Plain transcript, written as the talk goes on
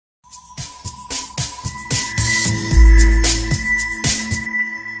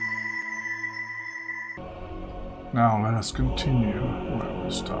Now let us continue where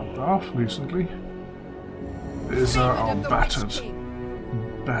we stopped off recently. These are our battered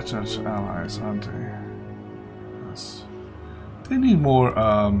allies, aren't they? Yes. They need more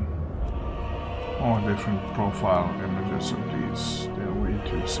different profile images of these. They're way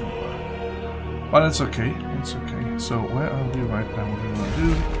too simple. But it's okay, it's okay. So where are we right now? What do we want to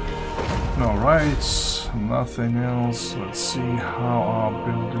do? No rights, nothing else. Let's see how our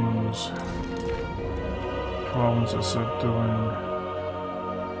buildings, provinces are doing.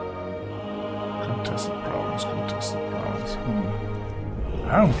 Contested province.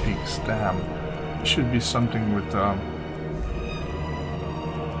 Iron Peaks, damn. It should be something with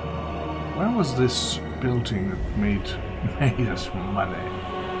where was this building that made us money?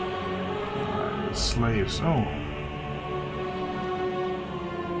 Slaves, oh.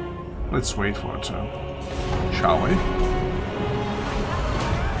 Let's wait for it, shall we?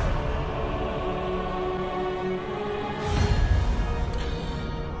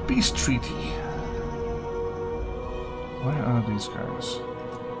 Peace treaty. Where are these guys?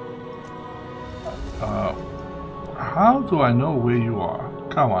 How do I know where you are?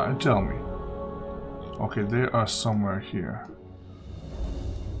 Come on, tell me. Okay, they are somewhere here.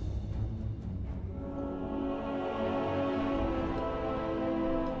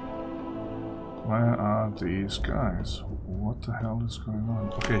 Where are these guys? What the hell is going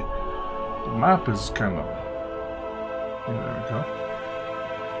on? Okay, the map is kind of... Yeah, there we go.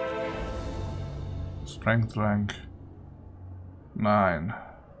 Strength rank 9.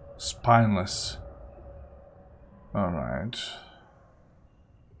 Spineless. Alright.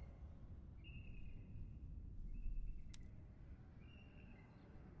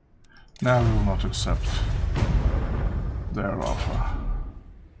 Now we will not accept their offer.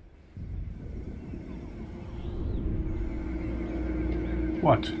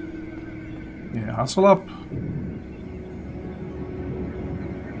 What? Yeah, hustle up.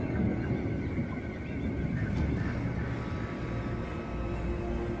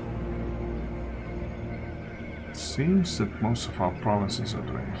 Seems that most of our provinces are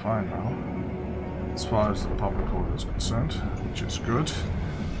doing fine now, as far as the public order is concerned, which is good.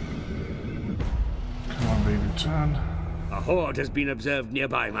 Come on, baby, turn. A horde has been observed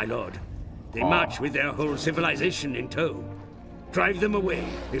nearby, my lord. They march with their whole civilization in tow. Drive them away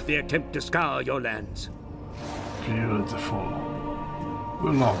if they attempt to scour your lands. Beautiful.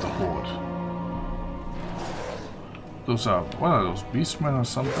 We love the horde. Those are, what are those, beastmen or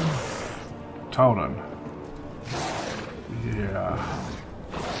something? Tauren. Yeah.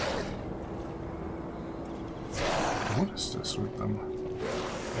 What is this with them?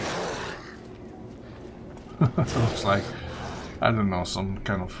 It looks like, I don't know, some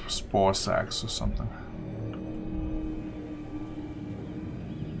kind of spore sacs or something.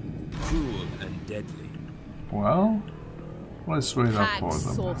 Cruel and deadly. Well, let's wait up for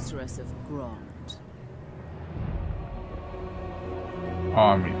them. Sorceress of Grant.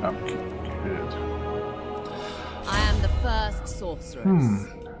 Army upkeep. Good. I am the first sorceress.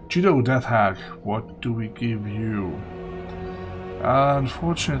 Judo Death Hag, what do we give you?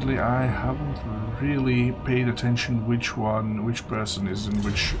 Unfortunately, I haven't really paid attention which person is in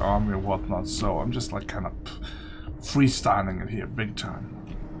which army or whatnot, so I'm just like kind of freestyling it here, big time.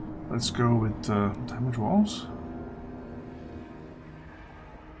 Let's go with damage walls.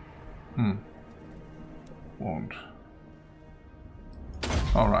 Won't.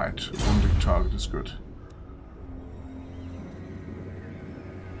 Alright, wounding target is good.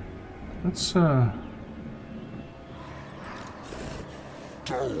 Let's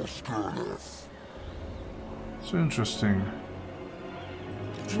it's interesting.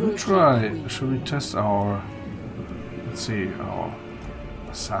 Should we try, should we test our, let's see, our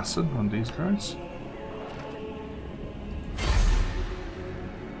assassin on these guys?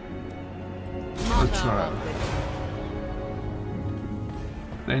 Let's try it.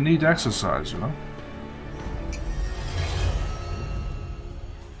 They need exercise, you know?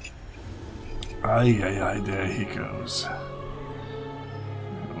 Aye, aye, aye, there he goes.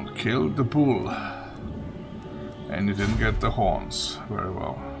 Killed the bull. And he didn't get the horns. Very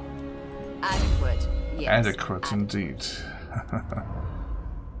well. Adequate, yes. Adequate indeed.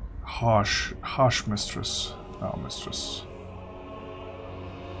 Harsh mistress. Our mistress.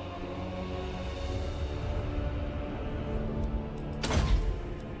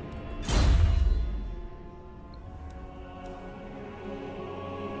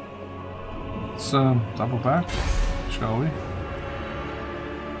 Let's double back, shall we?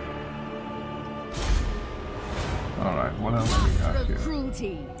 Alright, what else we got here?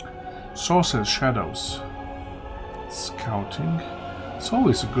 Cruelty. Sources, shadows. Scouting. It's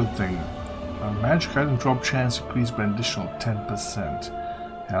always a good thing magic item drop chance increased by an additional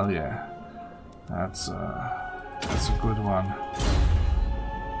 10%. Hell yeah. That's a good one.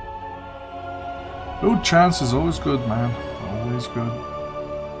 Loot chance is always good, man. Always good.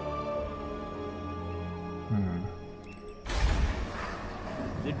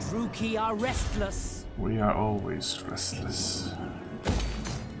 The Druki are restless. We are always restless.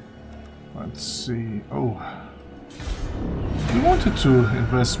 Let's see. Oh. We wanted to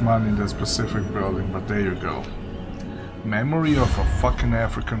invest money in that specific building, but there you go. Memory of a fucking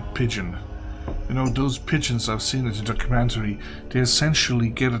African pigeon. You know, those pigeons, I've seen it in the documentary, they essentially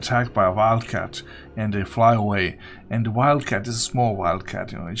get attacked by a wildcat and they fly away. And the wildcat is a small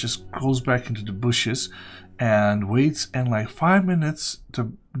wildcat, you know, it just goes back into the bushes and waits, and like 5 minutes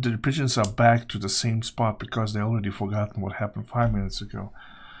the pigeons are back to the same spot because they already forgotten what happened 5 minutes ago.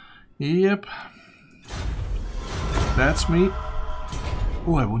 Yep. That's me.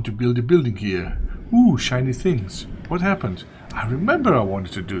 Oh, I want to build a building here. Ooh, shiny things. What happened? I remember I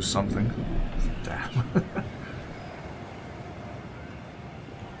wanted to do something. Damn.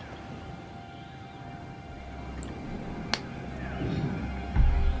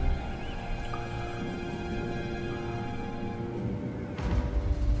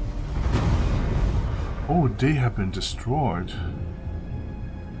 Oh, they have been destroyed.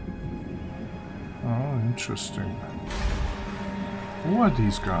 Oh, interesting. Who are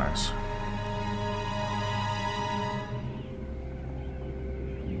these guys?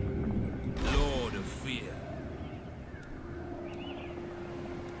 Lord of Fear.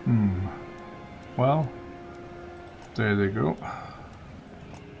 Well, there they go.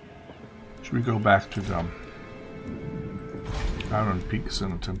 Should we go back to them? Iron Peaks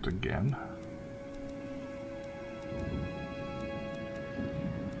and attempt again.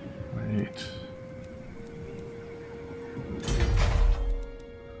 Wait.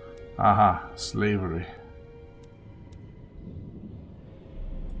 Aha, slavery.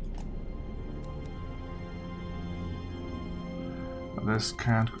 This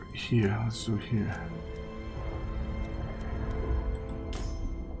can't go here. Let's do here.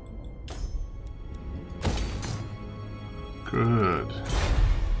 Good.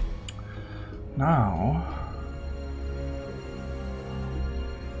 Now.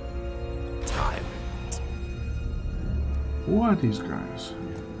 Tyrant. Who are these guys?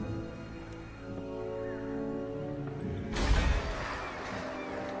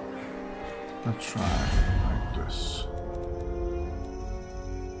 Let's try like this.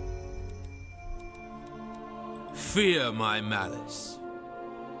 Fear my malice.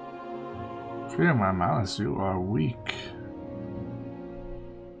 Fear my malice, you are weak.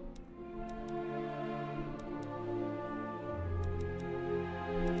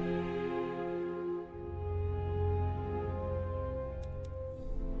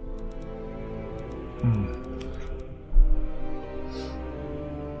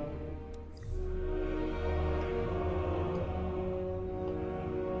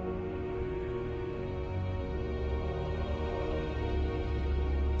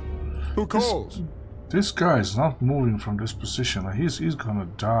 Who calls? This guy is not moving from this position. He's gonna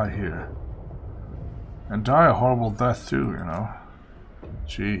die here. And die a horrible death too, you know.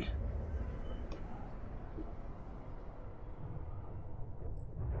 Gee.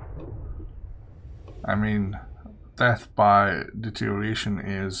 I mean, death by deterioration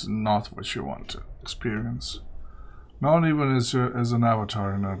is not what you want to experience. Not even as an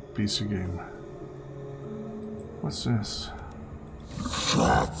avatar in a PC game. What's this?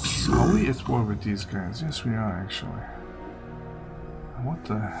 Are we at war with these guys? Yes, we are actually. What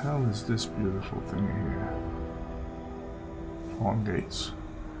the hell is this beautiful thing here? Horn gates.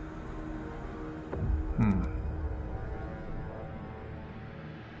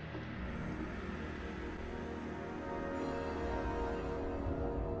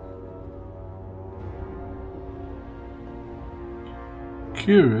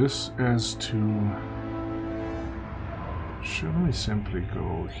 Curious as to... Should we simply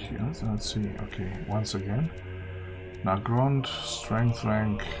go here? Let's see. Okay, once again. Now, Grunt, strength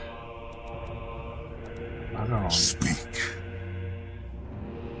rank. I don't know. Speak.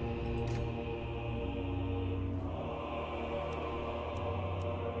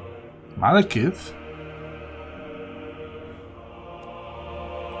 Malekith?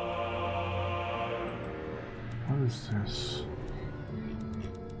 What is this?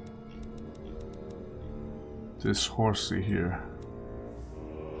 This horsey here.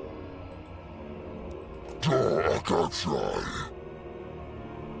 Dark outside.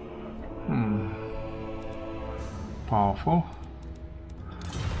 Powerful.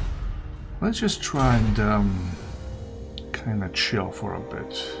 Let's just try and kind of chill for a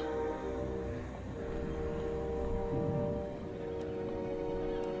bit.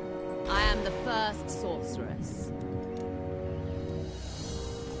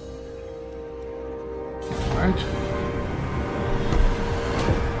 Alright.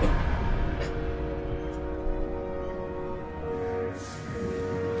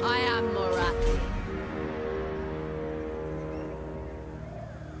 I am Morathi.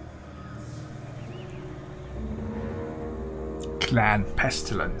 Clan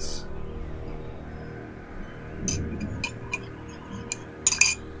Pestilence.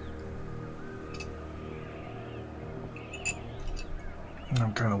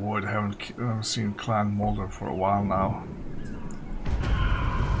 I'm kind of worried. I haven't seen Clan Mulder for a while now.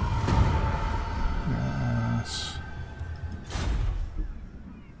 Yes.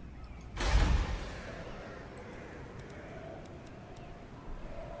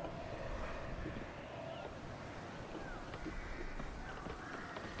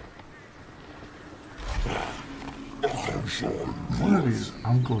 What are these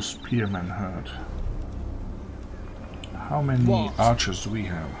Uncle Spearmen heard? How many archers do we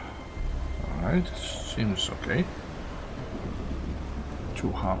have? Alright, seems okay.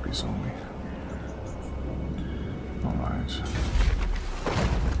 2 harpies only. Alright.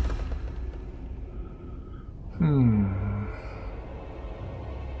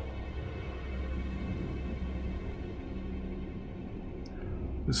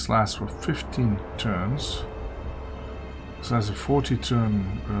 This lasts for 15 turns. This has a 40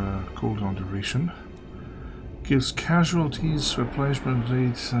 turn cooldown duration. Gives casualties replenishment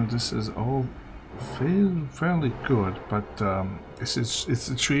rates, and this is all fairly good, but it's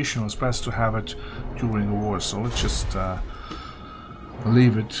situational. It's best to have it during a war, so let's just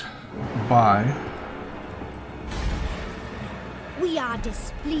leave it by. We are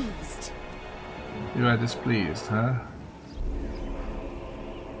displeased. You are displeased, huh?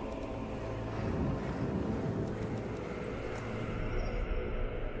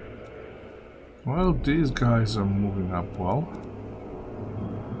 Well, these guys are moving up well.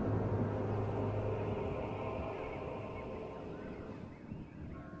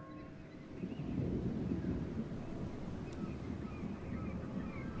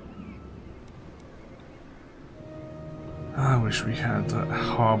 I wish we had that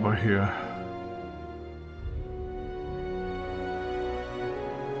harbor here.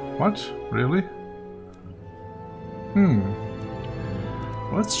 What? Really?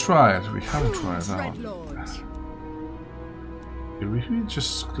 Let's try it. We haven't tried it out. If we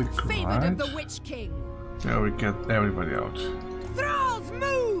just click right, Of the Witch King. there we get everybody out. Thralls,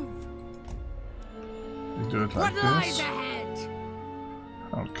 move! We do it like What lies this. ahead?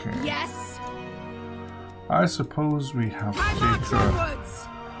 Okay. Yes. I suppose we have to I take march her. onwards.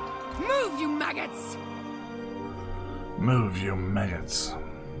 Move, you maggots! Move, you maggots.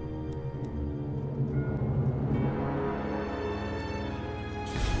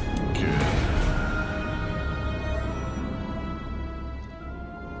 Good.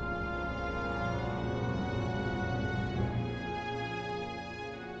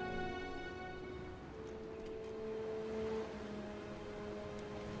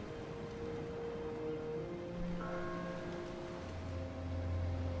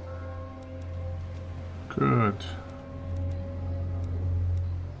 Good.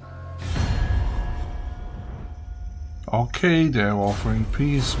 Okay, they're offering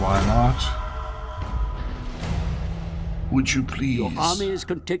peace, why not? Would you please? Your armies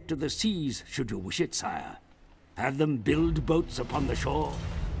can take to the seas should you wish it, sire. Have them build boats upon the shore.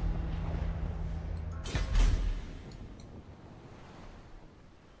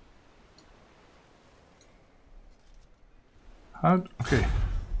 Okay.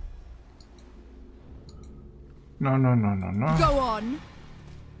 No. Go on.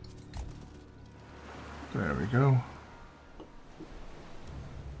 There we go.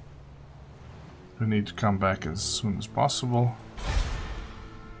 We need to come back as soon as possible.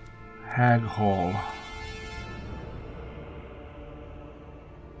 Hag Hall.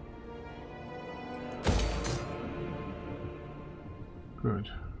 Good.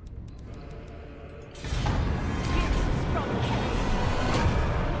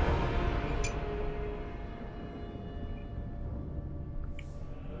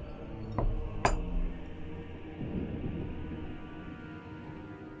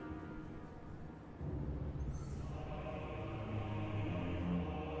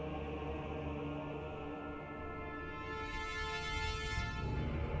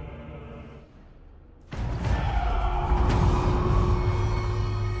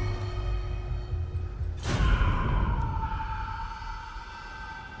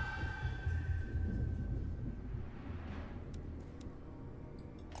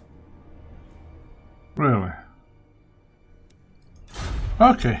 Really?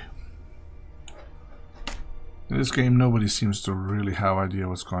 Okay. In this game, nobody seems to really have idea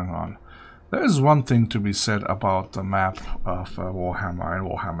what's going on. There is one thing to be said about the map of Warhammer and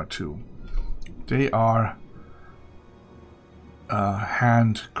Warhammer 2. They are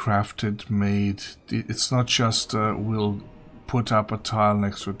handcrafted, made. It's not just we'll put up a tile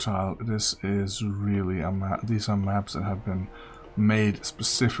next to a tile. This is really a map. These are maps that have been made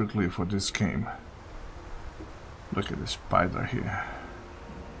specifically for this game. Look at this spider here.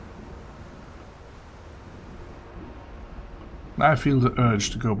 I feel the urge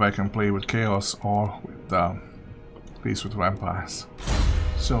to go back and play with Chaos or with at least with Vampires.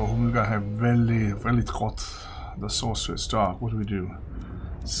 So we're gonna have väldigt trott the Sorcerer's Dark. What do we do?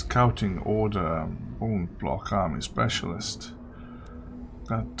 Scouting Order, Bone Block Army Specialist.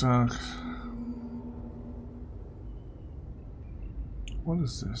 That what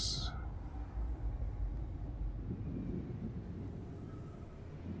is this?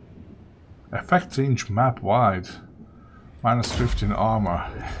 Effect range map wide. Minus 15 armor.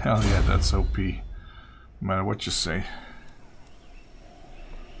 Hell yeah, that's OP. No matter what you say.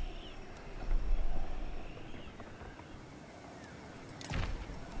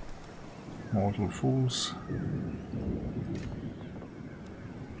 Mortal Fools.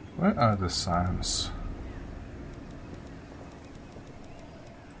 Where are the signs?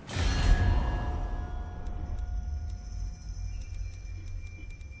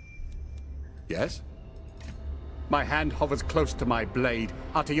 Yes? My hand hovers close to my blade.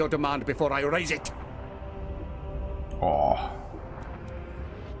 Utter your demand before I raise it. Oh.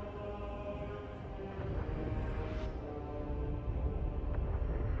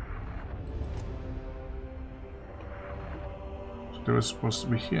 They were supposed to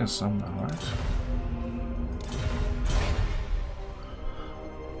be here somewhere, right?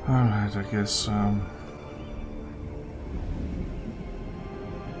 Alright, I guess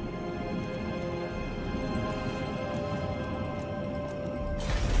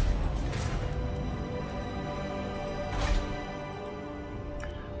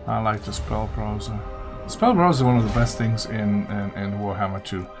I like the spell browser. The spell browser is one of the best things in Warhammer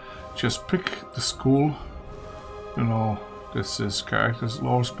 2. Just pick the school, you know, this is characters,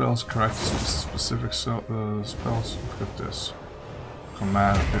 lore spells, characters, specific spells. Look at this.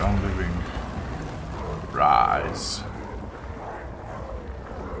 Command of the Unliving. Rise.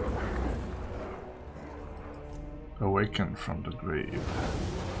 Awaken from the grave.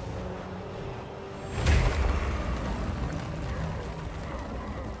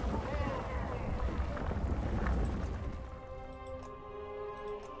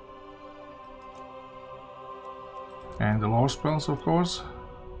 And the lore spells, of course.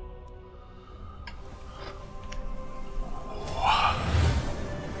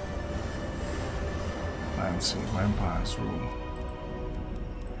 Fancy Vampires rule.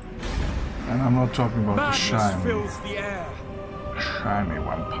 And I'm not talking about the shiny. Fills the air. Shiny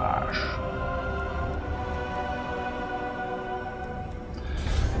vampires.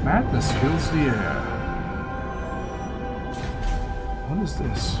 Madness fills the air. What is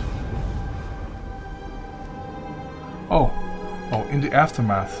this? Oh, in the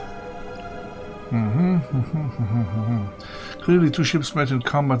aftermath. Clearly, two ships met in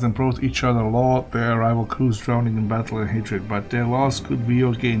combat and brought each other law, their rival crews drowning in battle and hatred, but their loss could be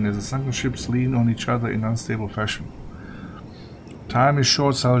your gain as the sunken ships lean on each other in unstable fashion. Time is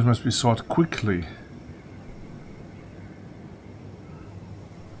short, salvage must be sought quickly.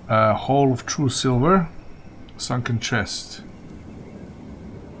 Hall of true silver, sunken chest.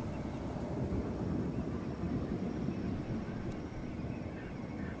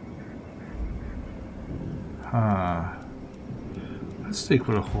 Let's take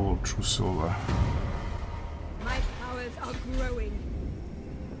for a whole true silver. My powers are growing.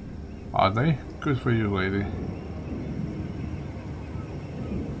 Are they? Good for you, lady.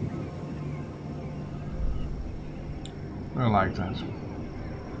 I like that.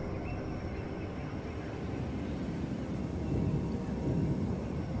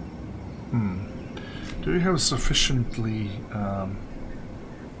 Do we have sufficiently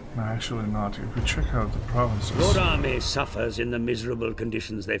no, actually not. If we check out the provinces... Your army suffers in the miserable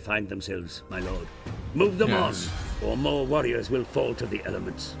conditions they find themselves, my lord. Move them on, or more warriors will fall to the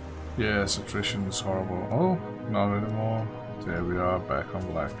elements. Yes, attrition is horrible. Oh, not anymore. There we are, back on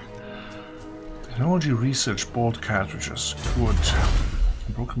black. Technology research bolt cartridges. Good.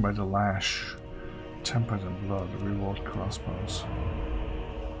 Broken by the lash. Tempered in blood. Reward crossbows.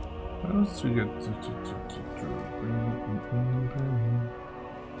 What else do we get?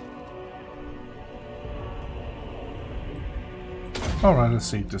 Alright, let's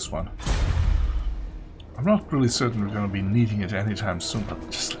see this one. I'm not really certain we're going to be needing it anytime soon,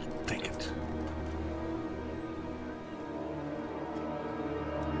 but just take it.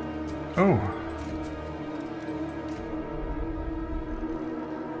 Oh.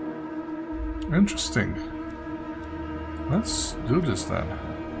 Interesting. Let's do this then.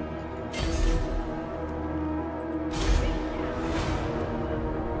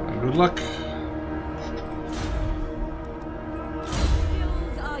 Good luck.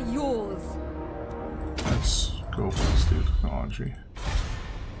 Skills are yours. Let's go for steel technology.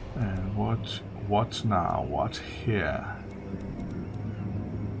 And what now? What here?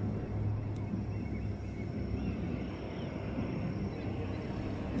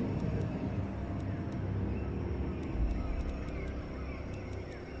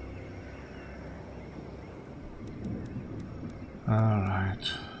 All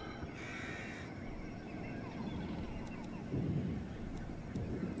right.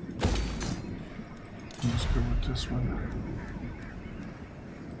 Let's go with this one.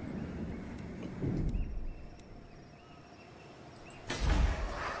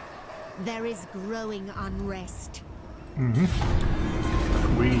 There is growing unrest.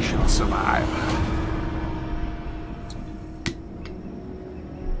 We shall survive.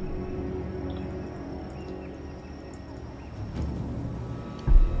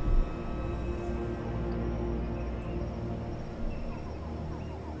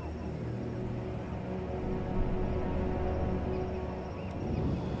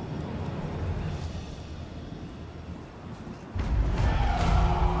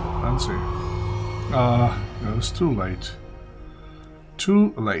 Fancy. It was too late.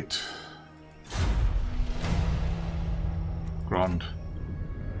 Too late. Grand.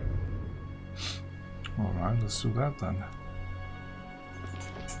 Alright, let's do that then.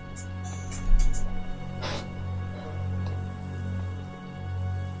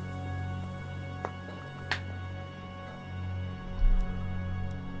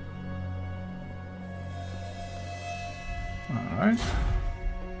 Alright.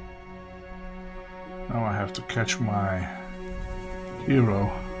 Now I have to catch my hero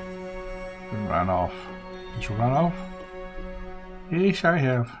who ran off. Did you run off? Yes, I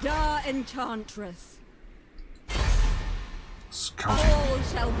have. Dar Enchantress. Scouting. All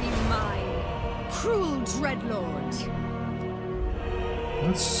shall be mine. Cruel Dreadlord.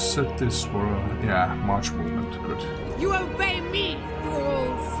 Let's set this for a, yeah, march movement. Good. You obey me,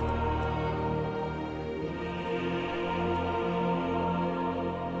 thralls.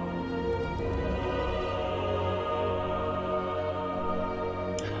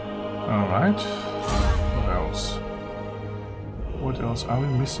 Alright. What else? What else? Are we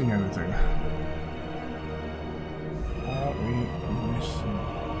missing anything? Are we missing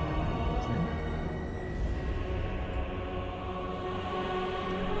anything?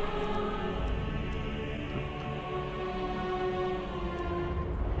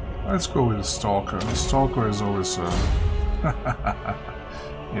 Let's go with the Stalker. The Stalker is always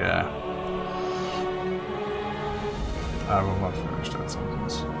yeah. I will not finish that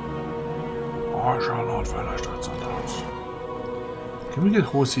sentence. I shall not finish that sentence. Can we get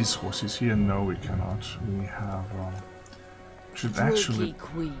horses? Horses here? No, we cannot. We have. We should actually.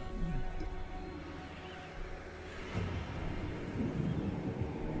 Queen.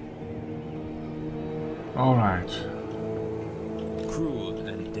 All right. Cruel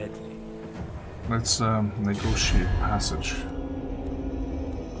and deadly. Let's negotiate passage.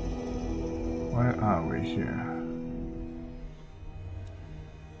 Where are we here?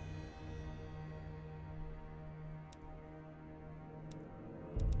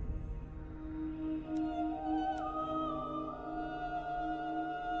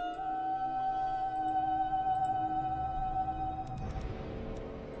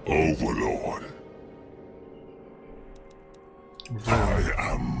 Overlord. I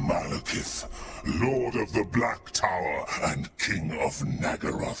am Malekith, Lord of the Black Tower and King of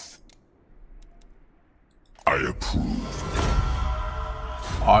Nagaroth. I approve.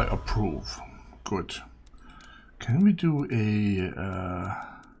 I approve. Good. Can we do a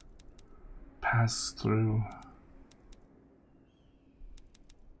pass through?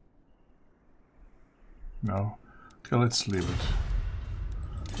 No. Okay, let's leave it.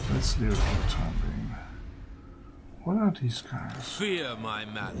 Let's leave it for the time being. What are these guys? Fear my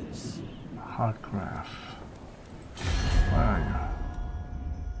malice. Hardcraft. Where are you?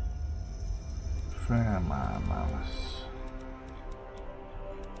 Fear my malice.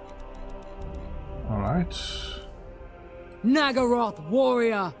 Alright. Nagaroth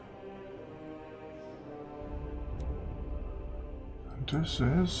warrior. This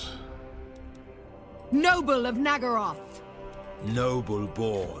is... Noble of Nagaroth. Noble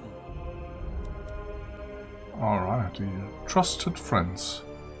born. Alright, the trusted friends.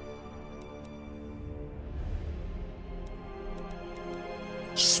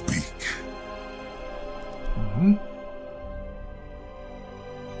 Speak.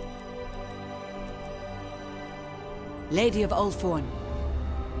 Lady of Ulthorn.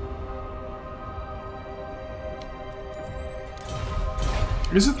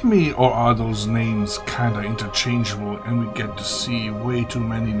 Is it me, or are those names kinda interchangeable and we get to see way too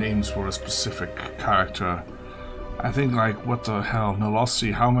many names for a specific character? I think, like, what the hell,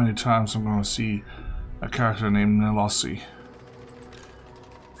 Nelossi, how many times I'm gonna see a character named Nelossi?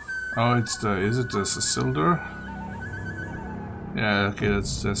 Oh, it's the, is it the Cecilder? Yeah, okay,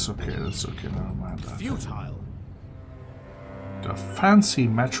 that's okay, never mind that. Futile. The fancy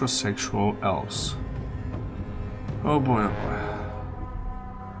metrosexual elves. Oh boy, oh boy.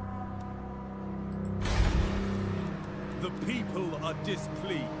 The people are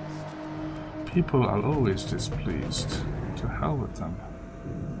displeased. People are always displeased. To hell with them.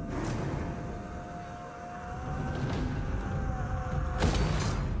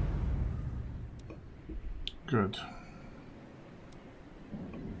 Good.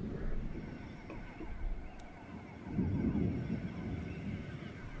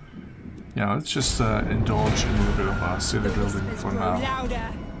 Yeah, let's just indulge in a little bit of city building for now.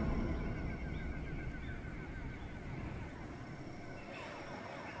 Louder.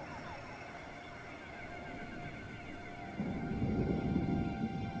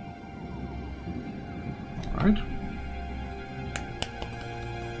 Right?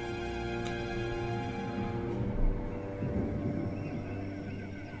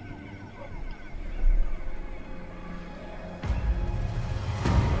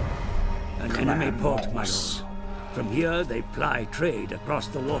 An enemy port, my lord. From here, they ply trade across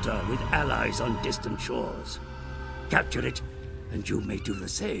the water with allies on distant shores. Capture it, and you may do the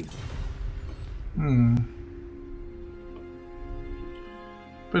same.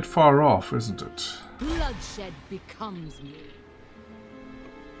 Bit far off, isn't it? Bloodshed becomes me.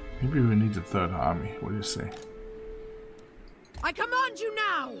 Maybe we need a third army. What do you say? I command you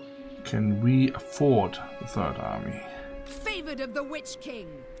now! Can we afford the third army? Favored of the Witch King.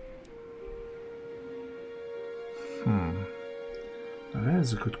 Now that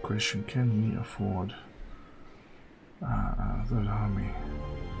is a good question. Can we afford a third army?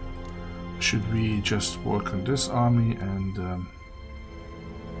 Should we just work on this army and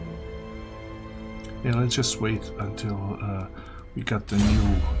yeah, let's just wait until we got the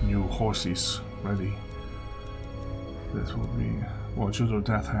new horses ready. This will be Judo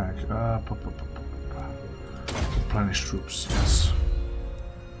Death Hack. Replenish troops, yes.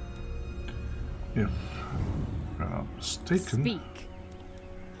 If I'm not mistaken. Speak.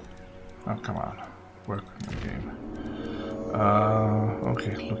 Oh, come on. Work on the game.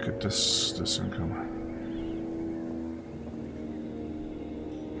 Okay, look at this income.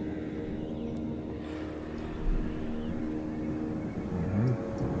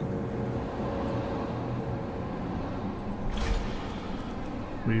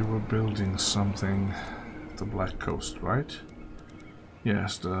 We were building something at the Black Coast, right?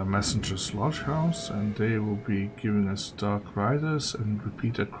 Yes, the Messenger's Lodge House, and they will be giving us Dark Riders and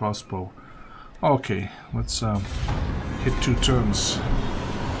repeated crossbow. Okay, let's hit 2 turns. If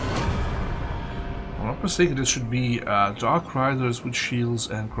I'm not mistaken, this should be Dark Riders with shields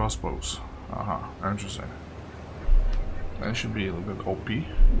and crossbows. Aha, interesting. That should be a little bit OP.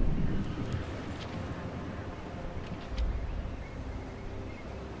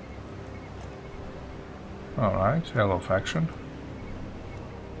 Alright, hello faction.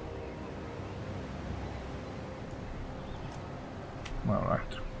 Alright.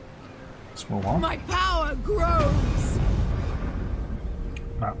 Let's move on. My power grows!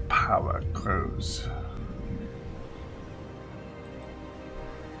 My power grows.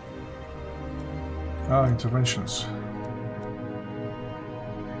 Ah, interventions.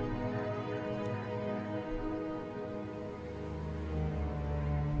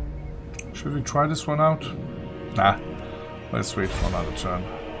 Should we try this one out? Nah. Let's wait for another turn.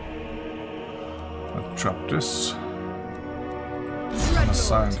 Let's drop this.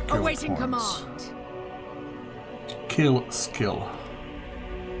 Assigned kill Awaiting points. command. Kill skill.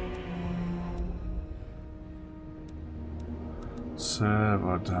 Serve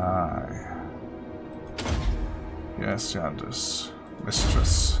or die. Yes, Yandis.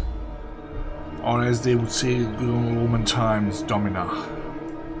 Mistress. Or as they would say in good old Roman times, Domina.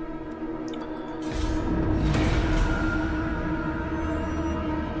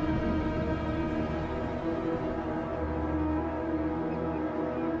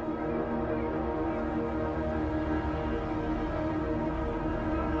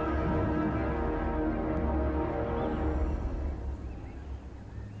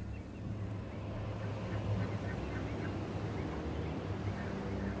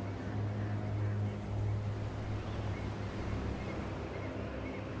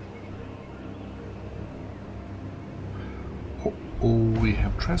 oh, we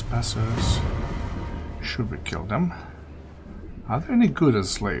have trespassers. Should we kill them? Are they any good as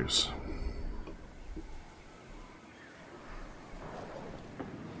slaves?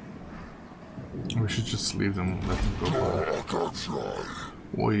 We should just leave them, let them go.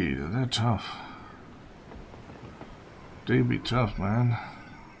 Wait, they're tough. They be tough, man.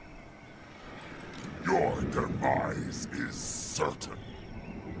 Your demise is certain.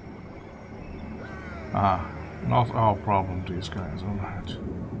 Ah, not our problem, these guys, alright.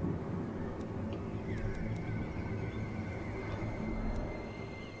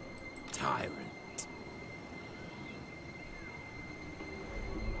 Tyrant.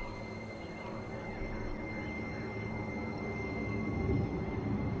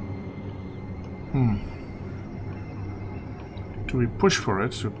 Do we push for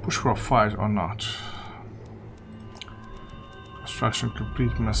it? Do we push for a fight or not? Construction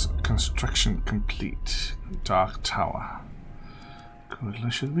complete. Construction complete. Dark Tower.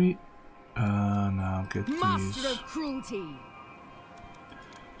 Good. Should we? Now get Master these. of cruelty.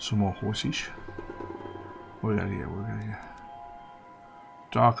 Some more horses. What we got here? What we got here?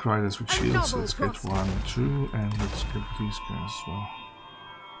 Dark Riders with shields. Let's get 1, 2, and let's get these guys as well.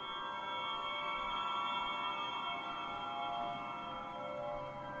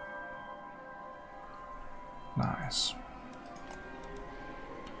 Nice.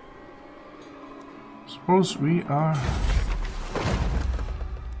 Suppose we are...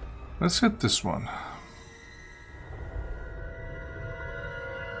 Let's hit this one.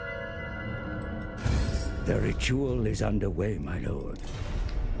 The ritual is underway, my lord.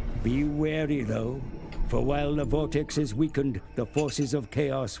 Be wary, though, for while the vortex is weakened, the forces of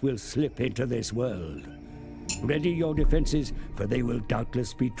chaos will slip into this world. Ready your defenses, for they will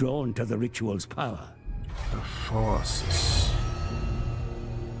doubtless be drawn to the ritual's power. The forces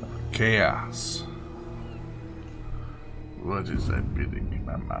of chaos. What is that bidding me,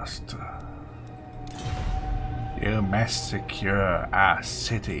 my master? You must secure our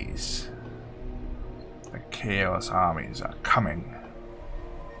cities. The chaos armies are coming.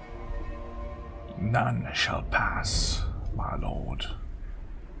 None shall pass, my lord.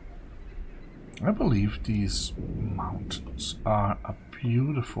 I believe these mountains are a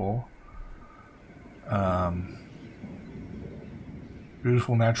beautiful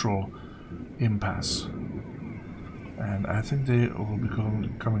beautiful natural impasse, and I think they will be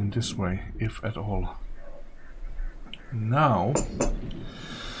coming this way, if at all. Now,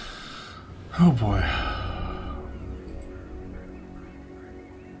 oh boy,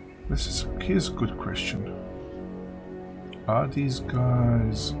 here's a good question. Are these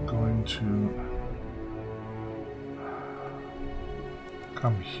guys going to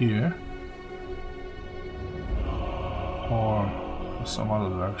come here? Or some other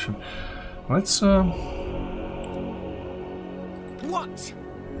direction. Let's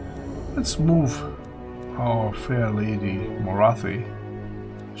move our fair lady Morathi.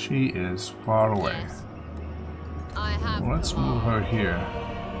 She is far away. Yes. I have. Let's move her here.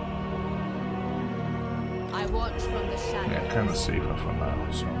 I watch from the shadows. Yeah, kind of safer for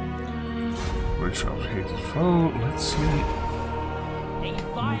now. So, Bridge of Hated Foe. Let's see.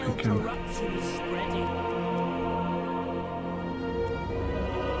 If we can.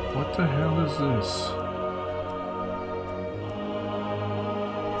 What the hell is this?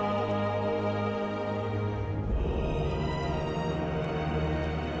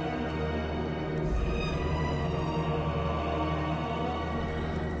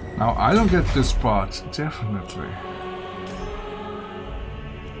 Now, I don't get this part, definitely.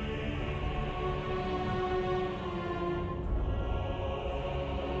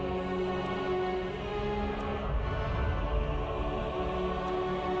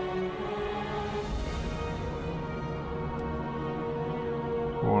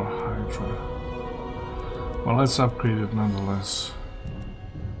 Or Hydra. Well, let's upgrade it nonetheless.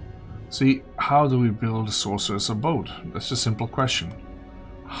 See, how do we build a sorcerer's abode? That's a simple question.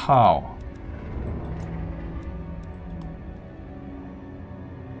 How?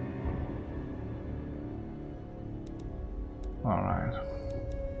 Alright.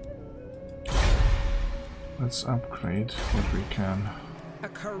 Let's upgrade what we can. A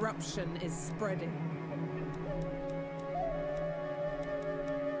corruption is spreading.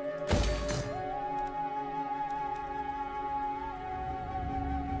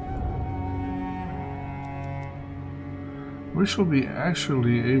 We shall be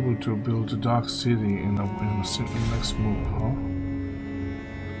actually able to build a dark city in the next move, huh?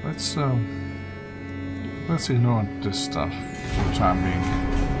 Let's ignore this stuff for the time being.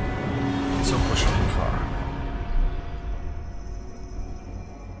 Let's not push it too far.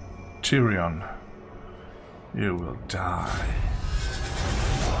 Tyrion, you will die.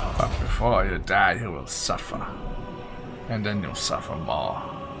 But before you die, you will suffer. And then you'll suffer more.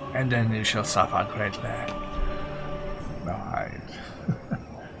 And then you shall suffer greatly. Alright.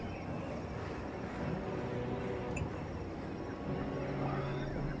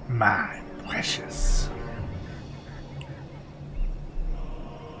 My precious.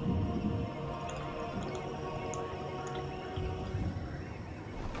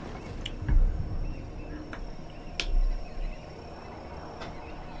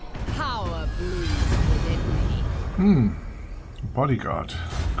 Power blooms within me. Bodyguard.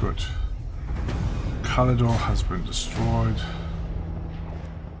 Good. Kalidor has been destroyed.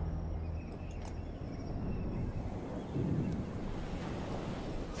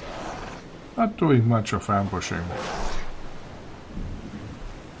 Not doing much of ambushing.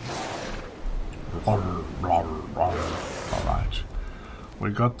 Alright.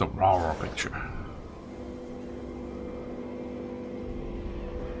 We got the raw picture.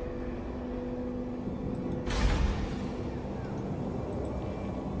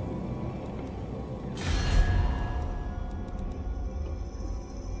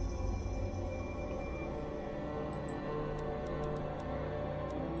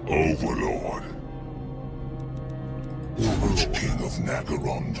 Overlord. Which king of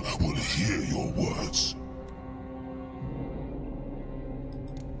Nagarond will hear your words?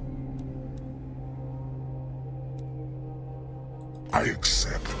 I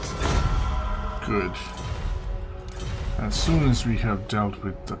accept. Good. As soon as we have dealt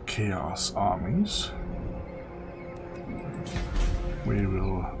with the Chaos armies, we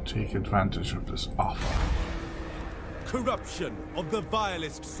will take advantage of this offer. Corruption of the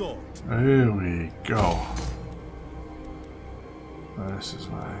vilest sort. There we go. This is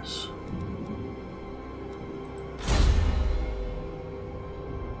nice.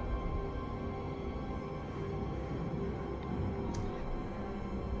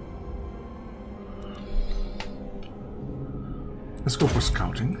 Let's go for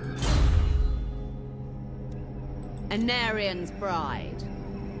scouting. Anarian's bride.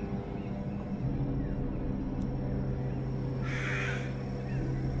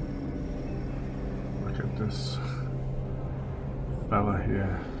 Look at this fella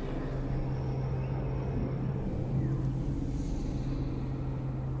here.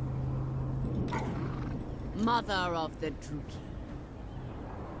 Mother of the Druki.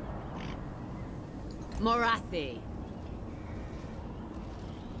 Morathi.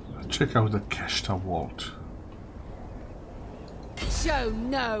 Check out the Keshta Vault. Show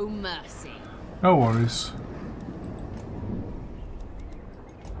no mercy. No worries.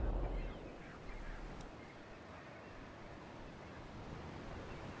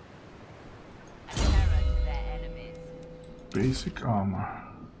 A terror to their enemies. Basic armor.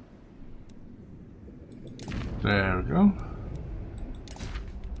 There we go.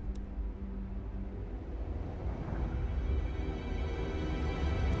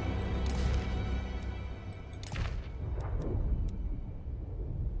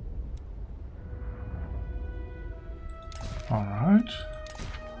 All right.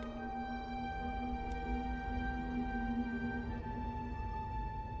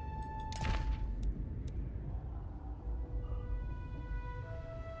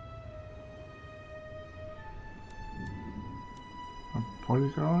 A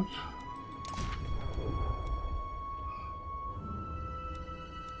bodyguard.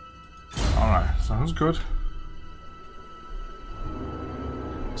 All right, sounds good.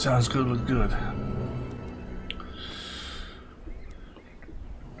 Sounds good with good.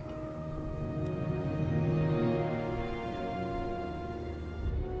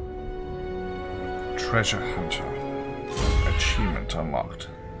 Treasure Hunter. Achievement unlocked.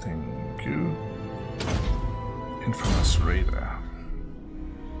 Thank you. Infamous Raider.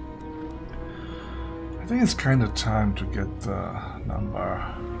 I think it's kind of time to get the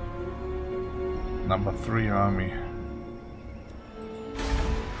number 3 army.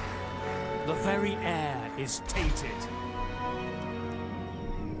 The very air is tainted.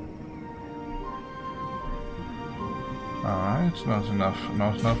 Alright, not enough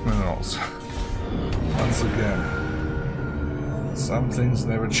minerals. Once again, some things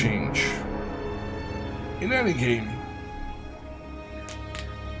never change. In any game.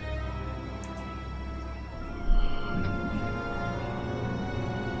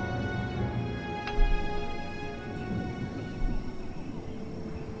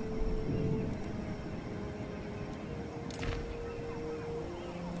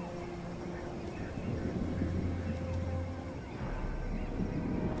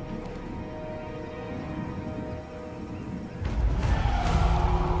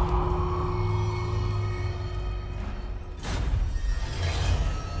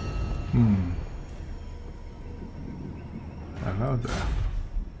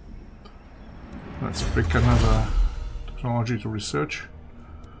 Let's pick another technology to research.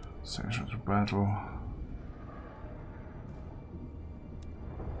 Section to battle.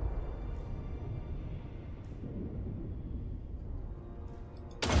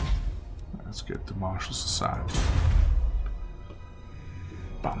 Let's get the Marshal Society.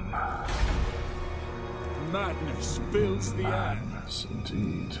 Bum. Madness fills the air. Madness,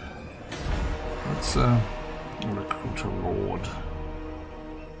 indeed. Let's recruit a lord.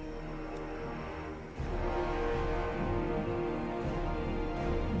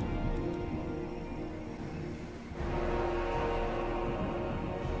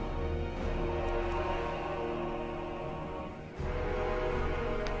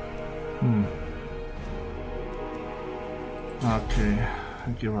 Okay,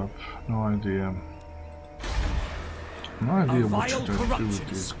 I give up. No idea. No idea what should I do with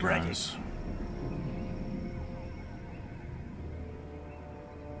these guys.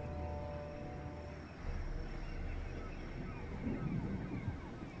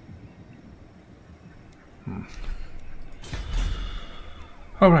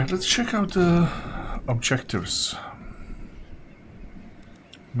 Alright, let's check out the objectives.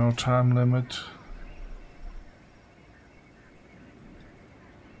 No time limit.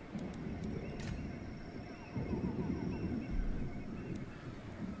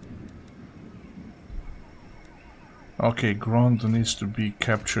 Okay, Grond needs to be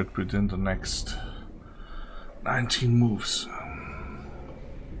captured within the next 19 moves.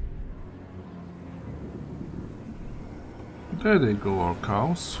 There they go, our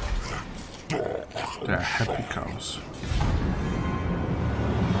cows. They're happy cows.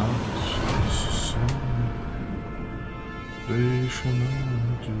 They shall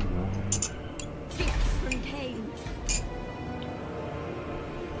not do wrong. From pain.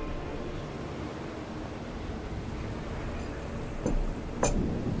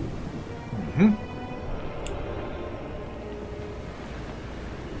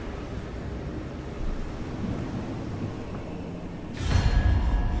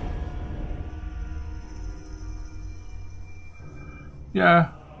 Yeah,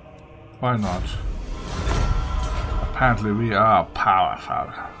 why not? Apparently we are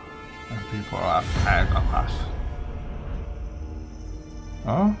powerful, and people are afraid of us.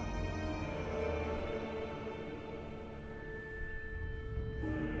 Oh?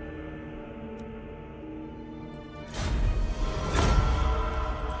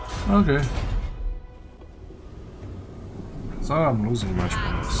 Okay. So I'm losing much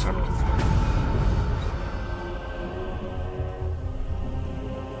more than 70.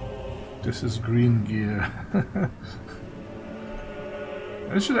 This is green gear.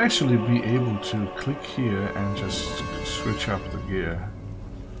 I should actually be able to click here and just switch up the gear.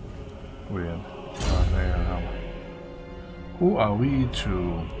 Weird. Oh, there. Who are we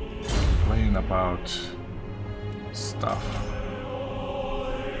to complain about stuff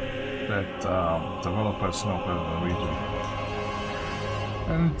that developers know better than we do?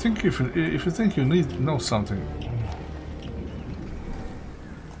 And think if you think you know something.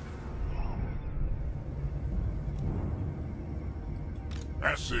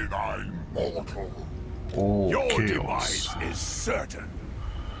 Mortal. Oh, Your chaos. demise is certain.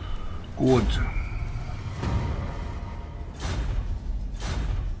 Good.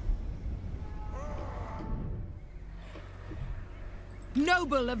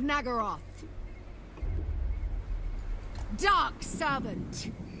 Noble of Nagaroth. Dark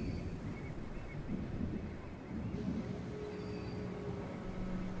servant.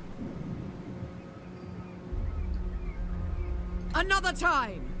 Another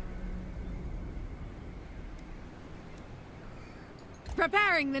time.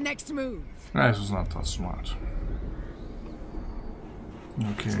 Preparing the next move. This was not that smart.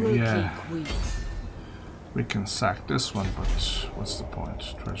 Okay, yeah. We can sack this one, but what's the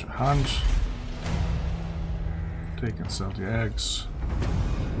point? Treasure hunt. Take and sell the eggs.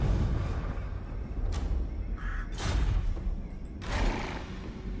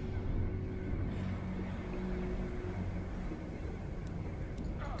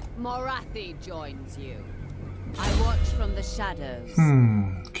 Morathi joins you. I watch from the shadows.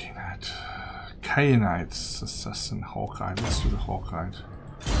 Kainite assassin Hawkeye. Let's do the Hawkeye.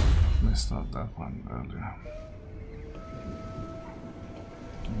 Missed out that one earlier.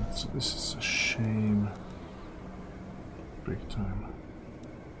 So this is a shame. Big time.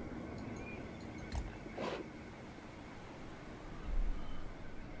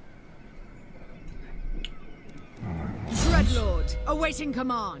 Dreadlord, awaiting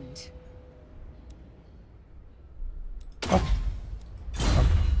command. Up. Up.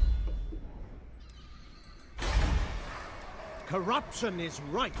 Corruption is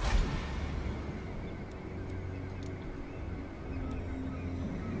rife.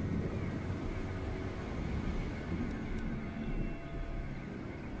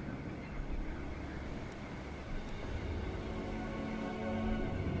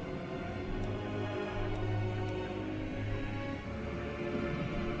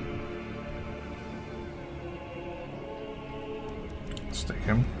 take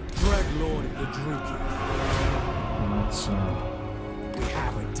him. Dreadlord of the Druki. Let's We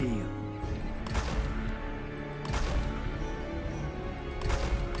have a deal.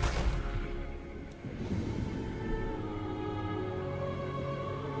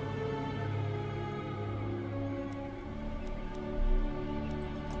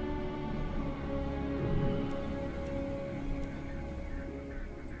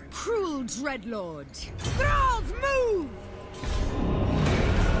 Cruel Dreadlord. Thralls, move!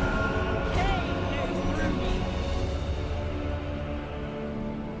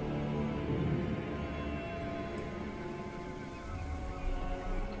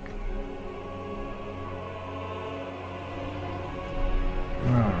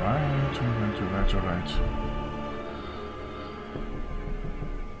 Alright.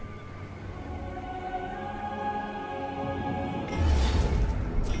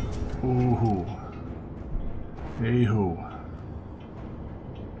 Ooh. Hey-hoo.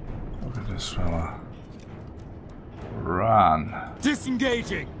 Look at this fella. Run.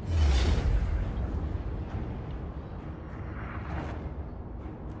 Disengaging!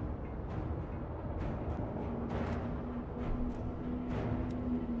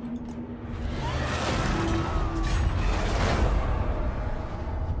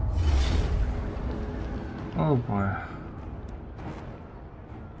 Oh boy.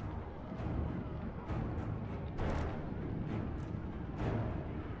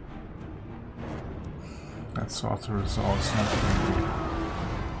 That sort of results not really.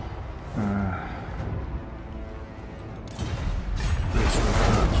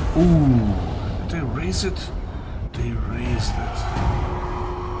 Ooh, did they raise it? They raised it.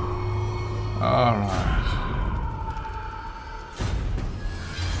 Alright.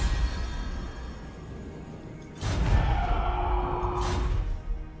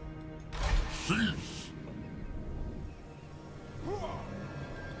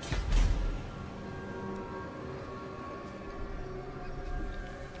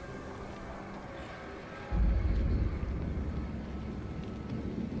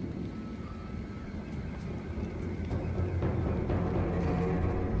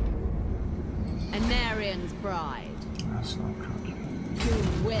 Bride. That's not good. You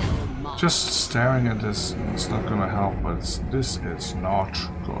will march. Just staring at this is not gonna help, but this is not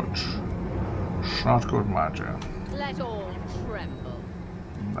good. It's not good, my dear. Let all tremble.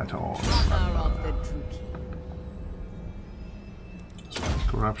 Let all Mother of tremble. the Druki.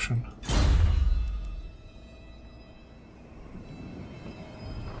 Corruption.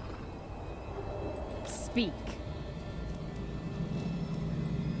 Speak.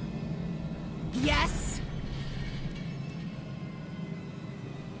 Yes?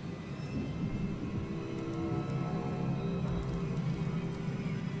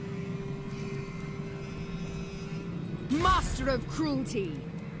 Master of cruelty.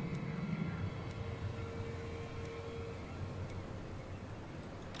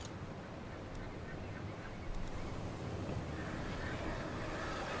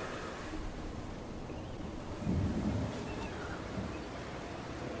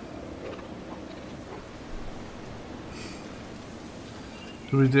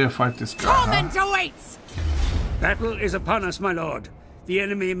 Do we dare fight this guy? Torment awaits! Battle is upon us, my lord. The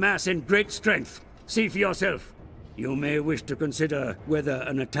enemy mass in great strength. See for yourself. You may wish to consider whether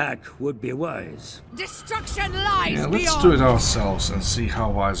an attack would be wise. Destruction lies Yeah, let's beyond. do it ourselves and see how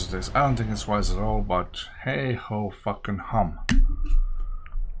wise it is. I don't think it's wise at all, but hey ho fucking hum.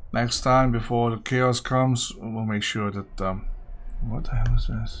 Next time, before the chaos comes, we'll make sure that what the hell is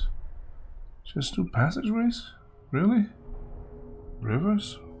this? Just 2 passageways? Really?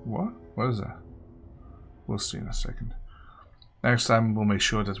 Rivers? What? What is that? We'll see in a second. Next time we'll make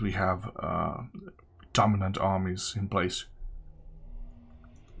sure that we have dominant armies in place.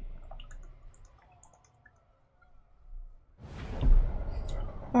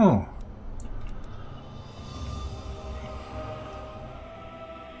 Oh.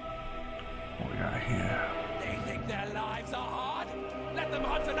 What we got here? They think their lives are hard? Let them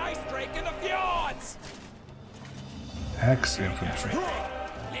hunt an ice drake in the fjords! Hex infantry.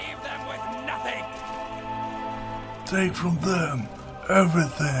 Leave them with nothing! Take from them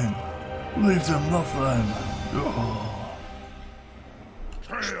everything. Leave them nothing. Oh.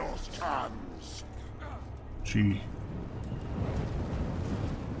 Chaos comes. Gee.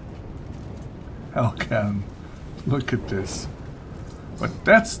 Hellcan. Look at this. But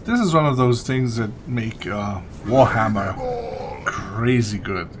this is one of those things that make Warhammer crazy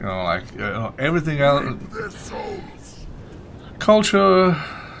good. You know, like everything else. Their souls. Culture,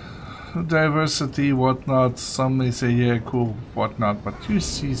 diversity, whatnot. Some may say, yeah, cool, whatnot. But you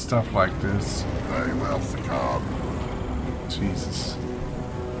see stuff like this. They will succumb. Jesus.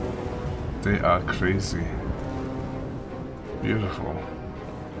 They are crazy. Beautiful.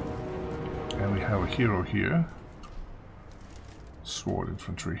 And we have a hero here. Sword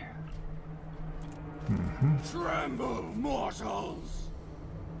infantry. Tremble, mortals!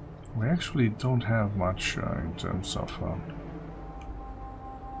 We actually don't have much in terms of...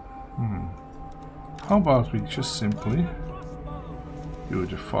 How about we just simply do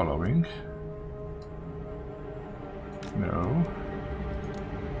the following? No.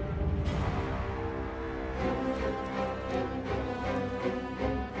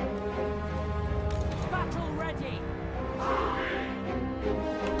 Battle ready!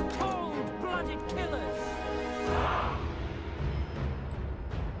 Cold-blooded killers!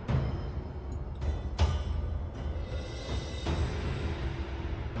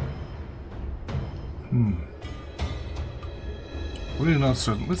 Really not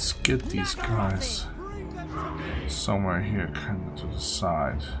certain. Let's get these guys somewhere here, kind of to the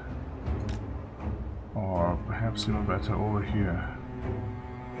side. Or perhaps even better over here.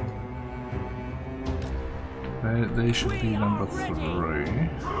 They should be number 3.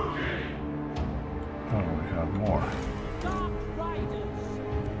 Oh, we have more. Dark Riders!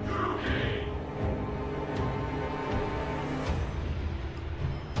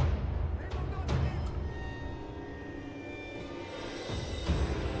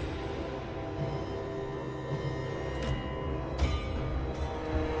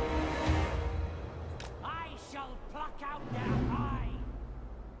 I shall pluck out their eye!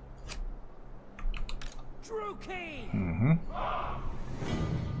 Druki!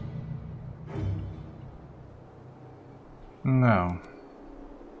 Now,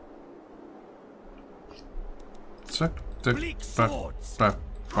 check the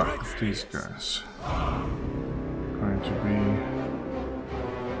back these guys. Going to be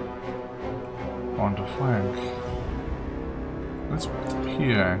on the flank. Let's put them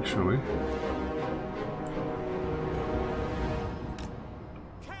here actually.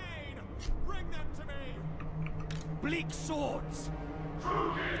 Kane, bring them to me! Bleak swords!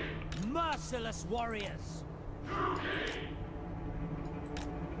 Merciless warriors!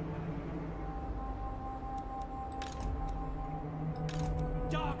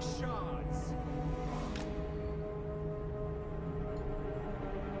 Dark shards!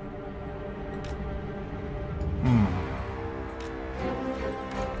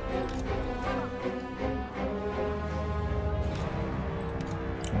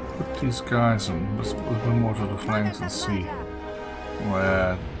 Put these guys and let's put them more to the flanks and see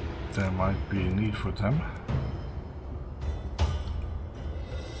where there might be a need for them.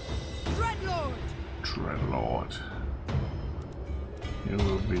 Dreadlord. You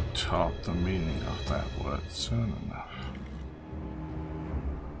will be taught the meaning of that word soon enough.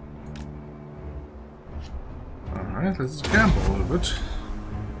 Alright, let's gamble a little bit.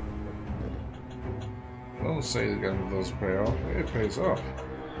 We'll say the gamble does pay off. It pays off.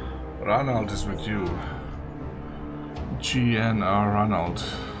 Ronald is with you. GNR Ronald.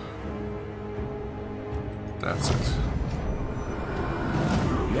 That's it.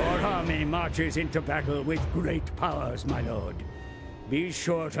 Your army marches into battle with great powers, my lord. Be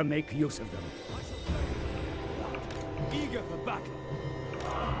sure to make use of them. Eager for battle.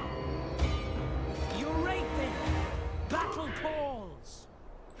 Eurathic! Battle calls!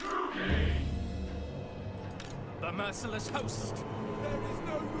 The merciless host. There is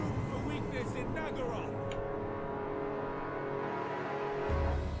no room for weakness in Nagaroth.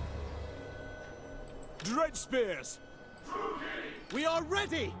 Dread spears. We are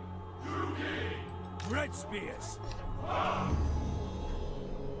ready. Dread spears.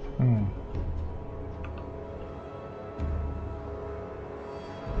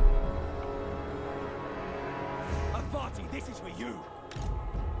 Avati, this is for you.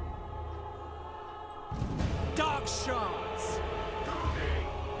 Dark shards.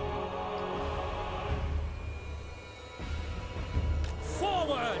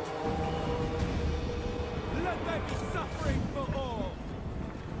 Forward. Let there be suffering for all.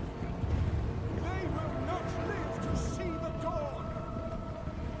 They will not live to see the dawn.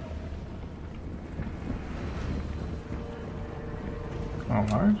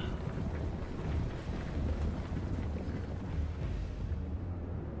 Alright.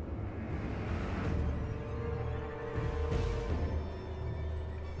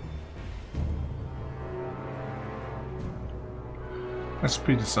 Let's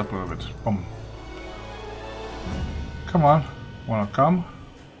speed this up a little bit. Boom. Come on. Wanna come?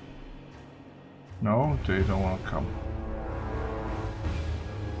 No, they don't wanna come.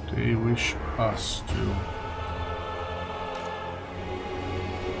 They wish us to.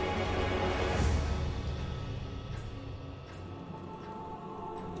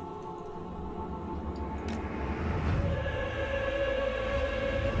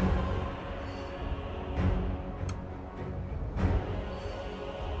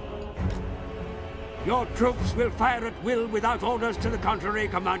 Your troops will fire at will without orders to the contrary,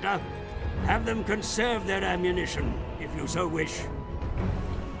 Commander. Have them conserve their ammunition, if you so wish.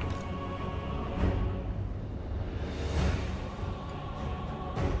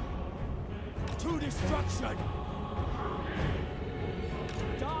 To destruction!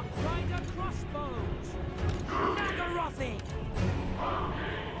 Dark Rider crossbows! Nagarothi!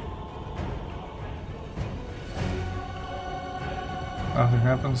 Nothing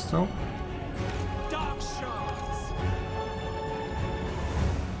happens still. Dark shards!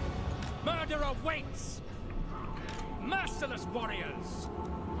 Murder awaits! Merciless warriors!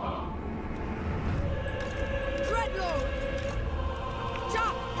 Dreadlord!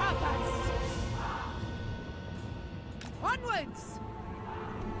 Dark purpose! Onwards!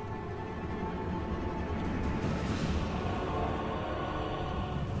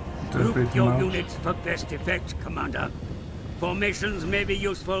 Group your units for best effect, Commander. Formations may be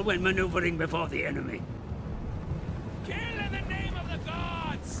useful when maneuvering before the enemy. Kill in the name of the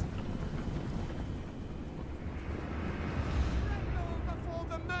gods! Before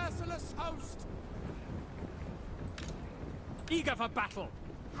the merciless host! Eager for battle!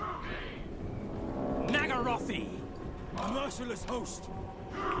 Nagarothi! A merciless host!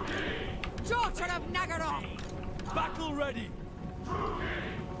 Daughter of Nagaroth! Battle ready!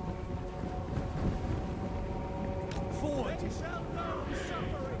 Forward!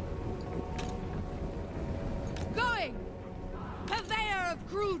 Going! Purveyor of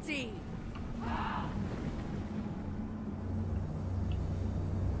cruelty!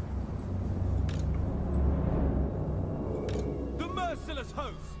 The merciless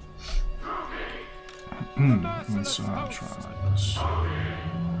host! Let's try like this.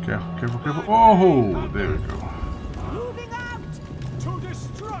 Careful, careful, careful. Oh, there we go. Moving out to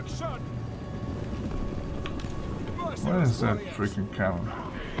destruction! What is that freaking cannon?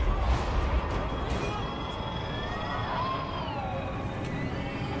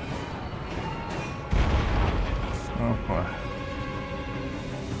 Oh boy.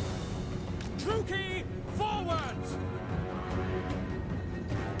 Truki, forward!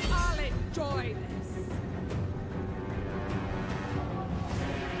 I'll enjoy this!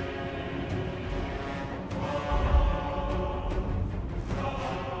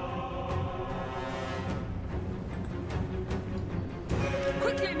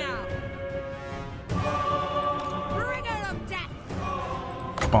 Quickly now! Bringer of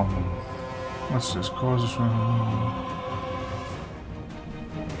death! Bum. What's this? Causes from.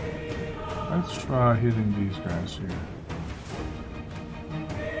 Let's try hitting these guys here.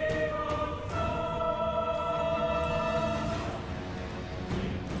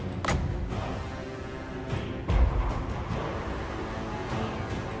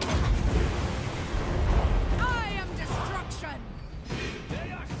 I am destruction!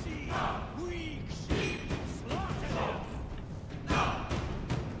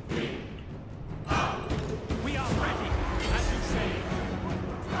 We are ready, as you say.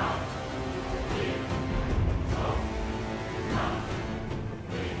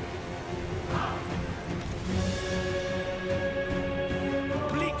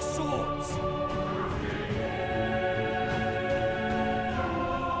 Bleak swords.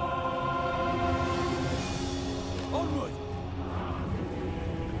 Onward.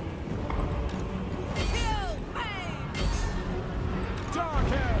 Kill pain!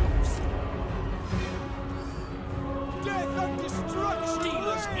 Dark elves. Death and destruction.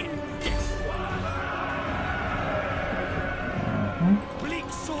 Stealers in death. Bleak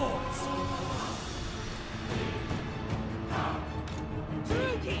swords.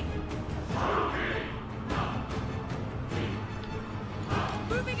 Truki!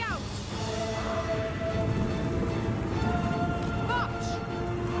 Moving out! March!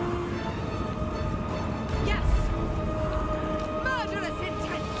 Yes! Murderous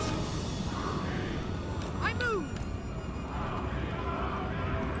intent! I move!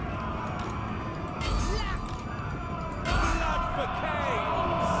 Black! Blood for Cain.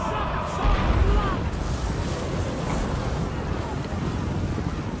 Sucks on blood!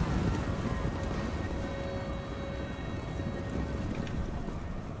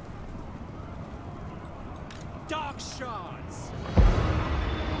 Dark shards.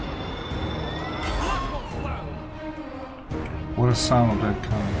 Blood will flow. What a sound of that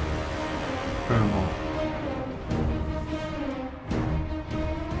cannon. Incredible.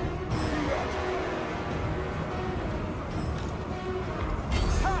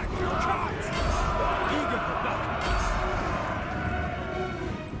 Hack! Cut! Eager for battle.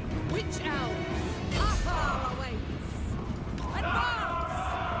 Witch elves! Aha awaits! Advance!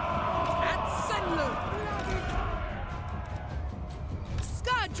 And Senlu!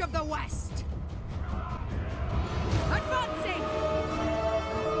 Scourge of the West!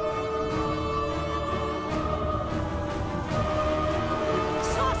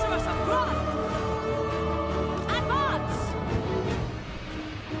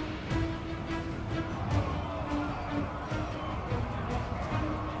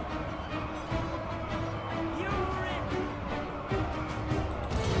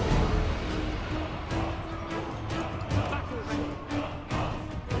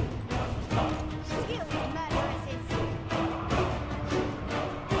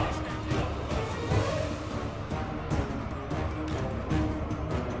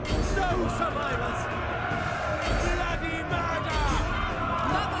 True survivors! Bloody murder!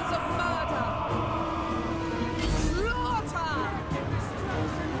 Mothers of murder! Slaughter!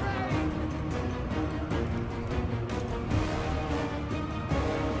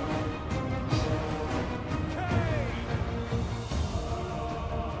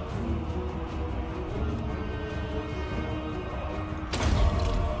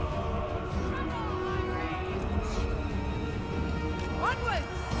 Onwards!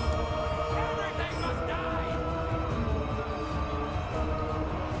 Everything must die!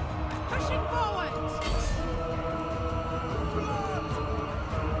 Pushing forward!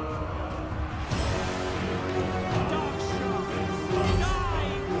 Dark shards!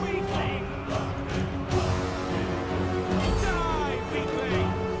 Die, weakling! Die,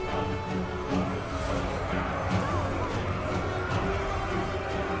 weakling!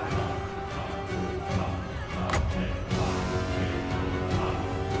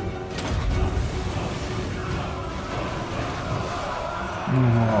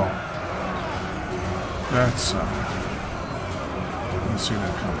 Wow. That's didn't see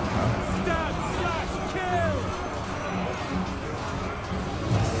that coming, huh? Stab, slash, kill!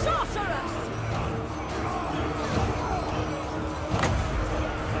 Sorceress!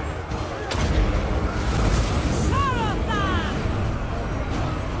 Sarathan!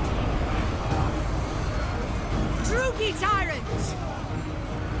 Drugi tyrant!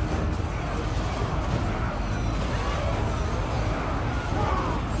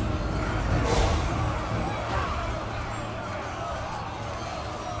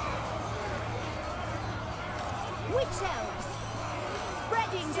 Witch elves!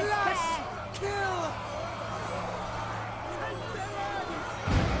 Spreading despair! Kill!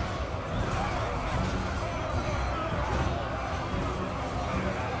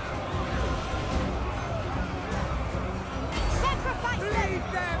 Sacrifice them! Lead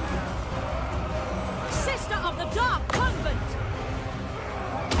them! Sister of the Dark Convent!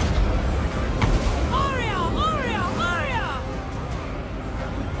 Aria! Aria! Aria!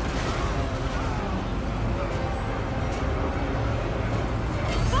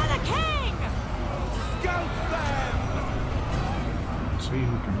 For the king! Scout them! See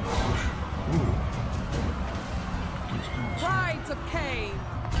who can push. Ooh. These guys. Brides of Cain!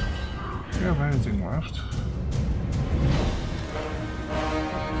 Do you have anything left?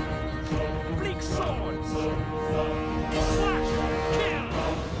 Bleak swords! Slash! Kill!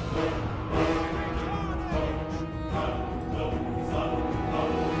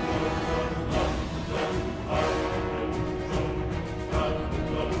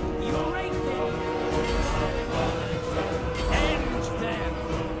 Urate them! End them!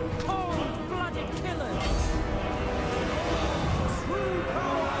 Cold-blooded killers! True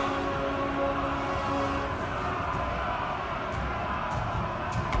power!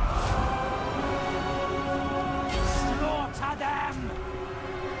 Slaughter them!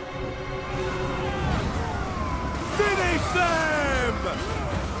 Finish them!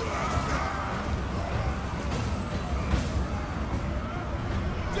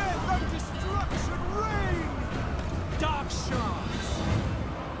 Death and destruction reign! Dark shards!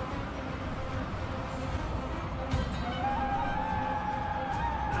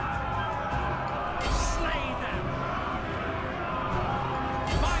 Slay them!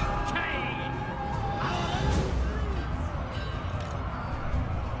 Fight Cain!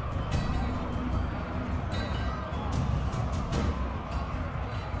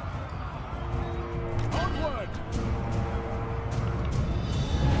 Onward!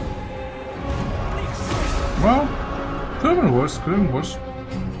 Well, could have been worse, could have been worse.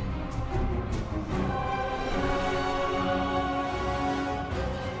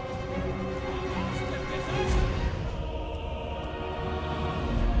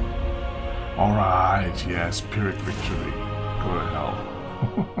 Alright, yes, Pyrrhic victory. Go to hell.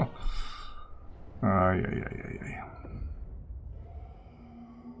 Ay, ay, ay, ay, ay.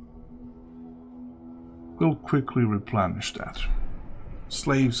 We'll quickly replenish that.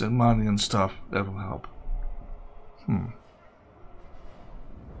 Slaves and money and stuff, that'll help.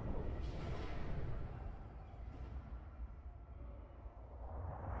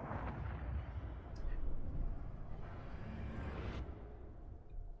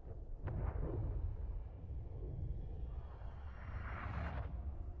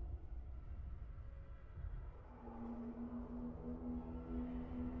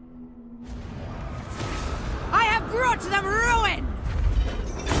 I have brought them ruin!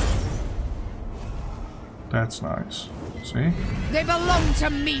 That's nice. See? They belong to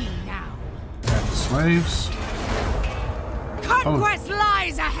me now. And the slaves. Conquest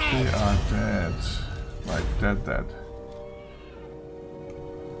lies They ahead! are dead. Like dead.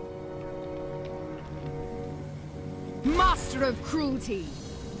 Master of cruelty.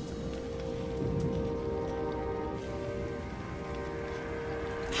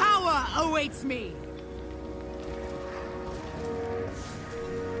 Power awaits me.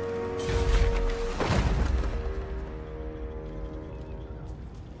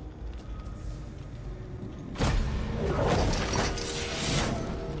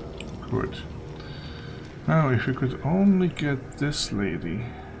 Good. Now, if we could only get this lady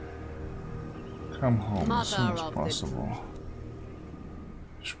come home as soon as possible.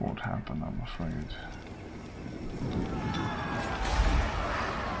 Which won't happen, I'm afraid.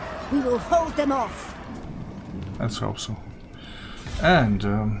 We will hold them off. Let's hope so. And,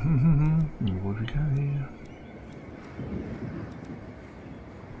 what we got here?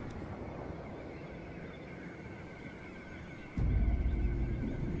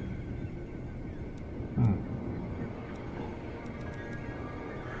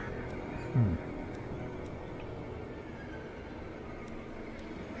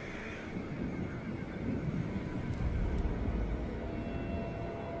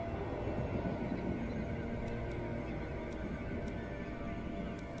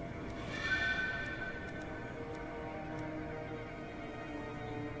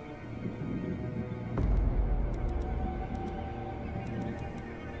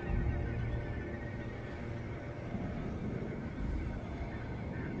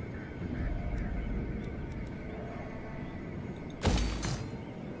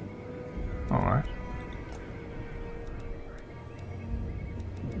 Alright.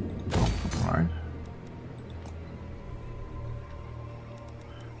 Alright.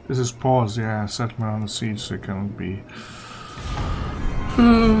 This is pause, yeah, settlement on the siege, so it cannot be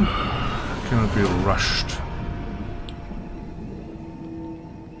rushed.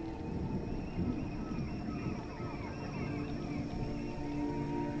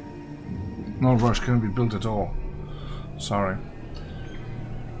 No rush, cannot be built at all. Sorry.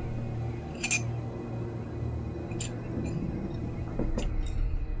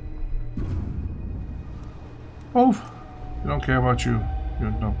 Oh, we don't care about you.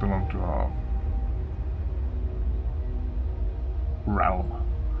 You don't belong to our realm.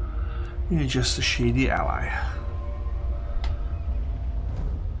 You're just a shady ally.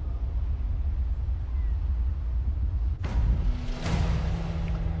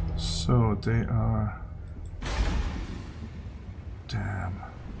 So they are... Damn.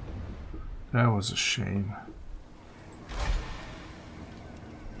 That was a shame.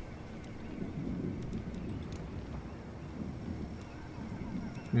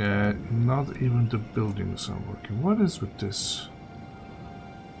 Yeah, not even the buildings are working. What is with this?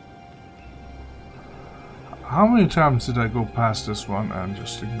 How many times did I go past this one and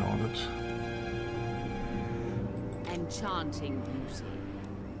just ignored it? Enchanting beauty.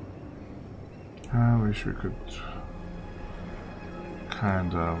 I wish we could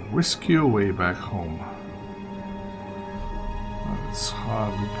kinda whisk you away back home. That's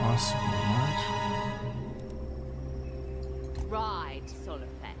hardly possible, right? Ride,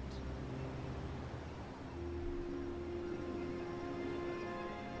 Solifet.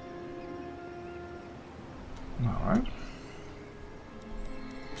 Alright.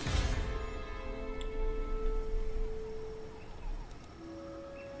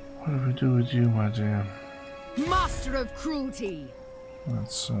 What do we do with you, my dear? Master of cruelty.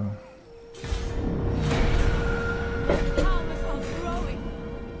 Let's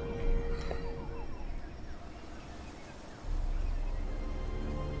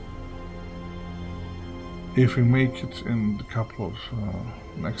if we make it in a couple of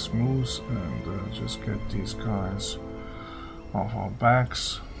next moves and just get these guys off our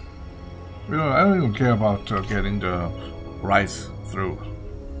backs. You know, I don't even care about getting the Wraith through.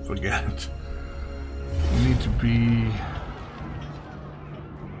 Forget it. We need to be...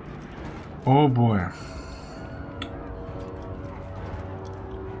 Oh boy.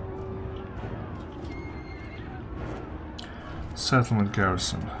 Settlement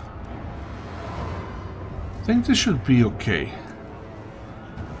garrison. I think this should be okay.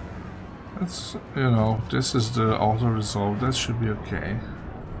 That's, you know, this is the auto resolve, that should be okay.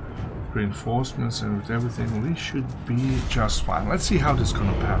 Reinforcements and with everything, we should be just fine. Let's see how this is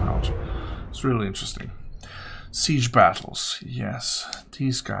gonna pan out. It's really interesting. Siege battles, yes.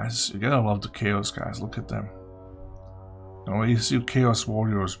 These guys, you gotta love the Chaos guys, look at them. You know, you see Chaos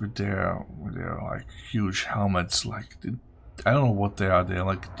warriors with their like huge helmets, like, I don't know what they are, they're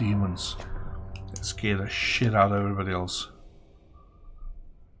like demons. They scare the shit out of everybody else.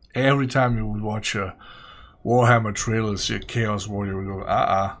 Every time you would watch a Warhammer trailer, see a Chaos warrior, we go,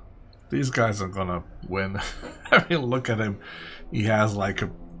 these guys are gonna win. I mean, look at him. He has like a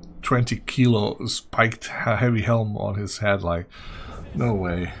 20 kilo spiked heavy helm on his head. Like, no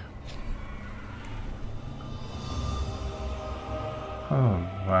way. All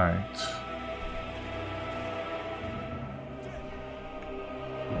right.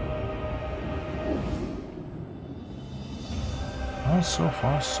 Well, so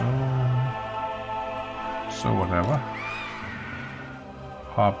far, so whatever.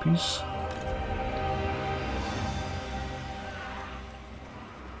 Harpies.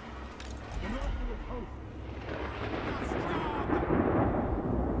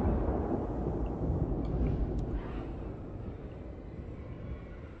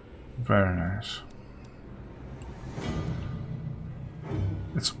 Very nice.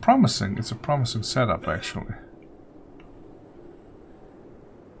 It's a promising setup, actually.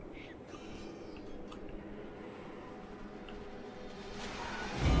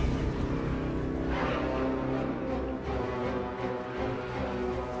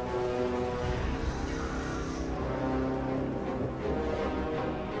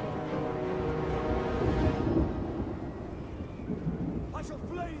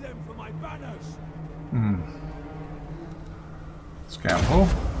 Scamble.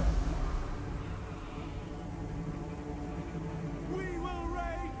 We will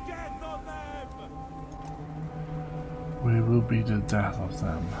rain death on them. We will be the death of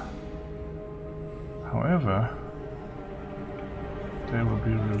them. However, there will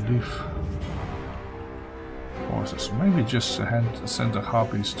be relief forces. Maybe just send the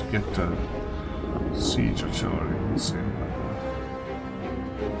Harpies to get the siege artillery. Let's see.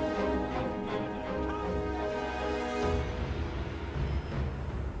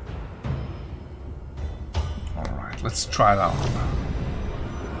 Let's try it out.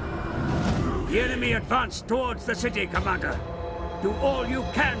 The enemy advanced towards the city, Commander. Do all you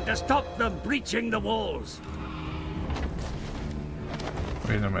can to stop them breaching the walls.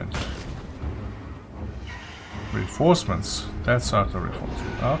 Wait a minute. Reinforcements. That's artillery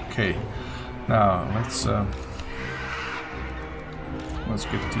reinforcements. Okay. Now let's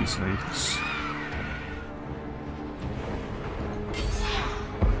get these ladies.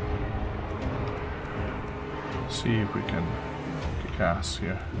 See if we can kick ass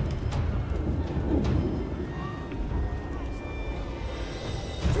here.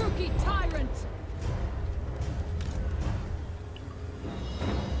 Druki tyrant!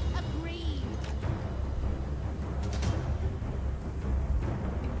 Agreed.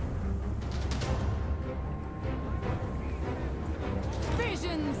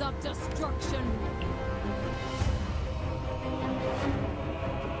 Visions of destruction!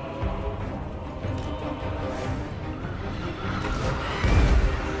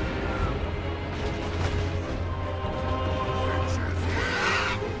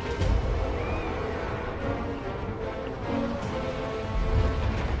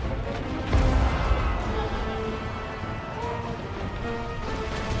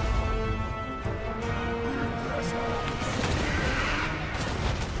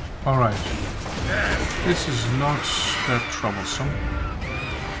 Alright. This is not that troublesome.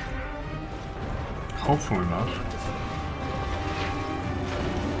 Hopefully not.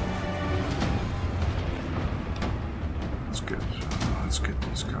 Let's get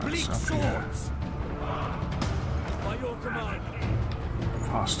these guys up here. By your command.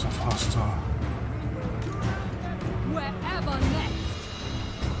 Faster, faster. Wherever next!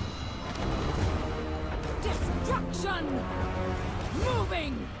 Destruction!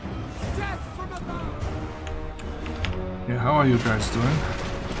 Moving! Death from above! Yeah, how are you guys doing?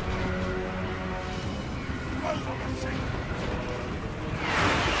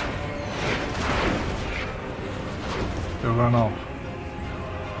 They run off.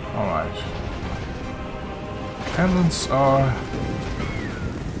 Alright. Cannons are...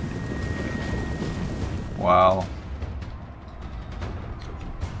 Wow.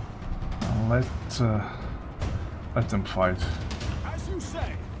 Let them fight. As you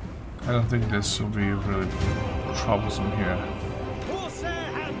say. I don't think this will be really troublesome here. Corsair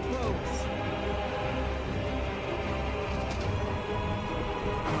hand blows.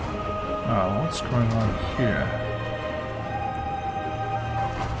 Oh, what's going on here?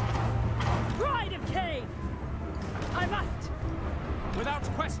 Pride of Cain! I must! Without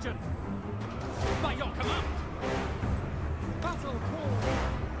question. By your command. Battle call.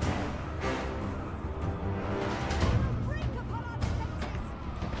 Break upon our defenses.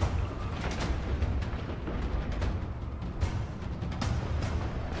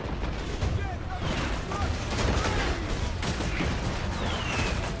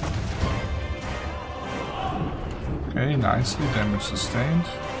 Okay, nicely, damage sustained.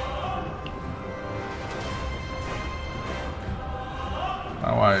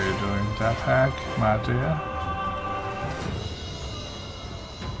 Now Why are you doing that, hack, my dear?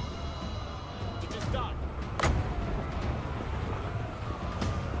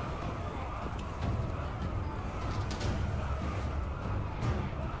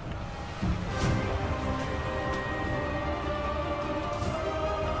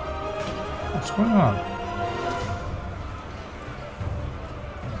 What's going on?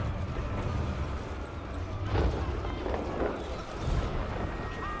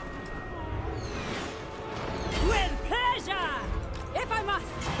 With pleasure, if I must.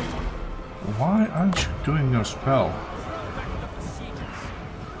 Why aren't you doing your spell?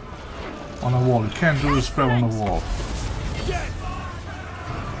 On a wall. You can't do a spell on a wall.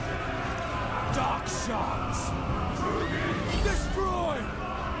 Dark shards! Destroy!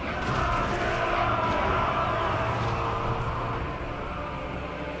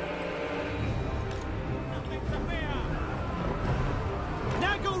 Nothing to fear!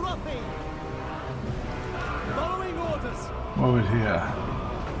 Nagelrothi! Following orders! Move it here.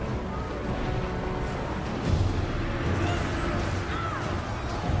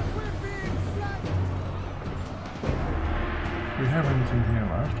 Do we have anything here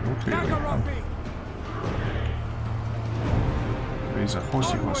left? Okay, Nagelrothi! these are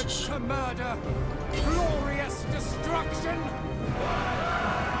horsey Onward horses. to murder! Glorious destruction!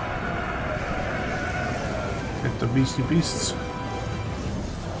 Hit the beastie beasts.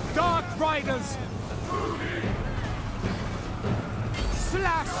 Dark Riders!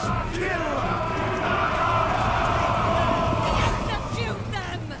 Slash! Kill! Execute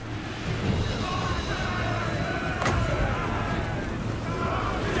them!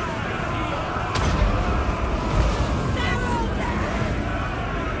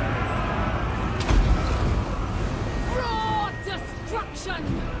 Raw destruction!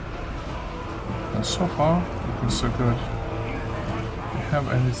 And so far, looking so good. Do you have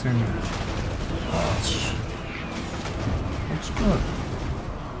anything? Oh, looks good.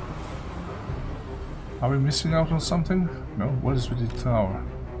 Are we missing out on something? No. What is with the tower?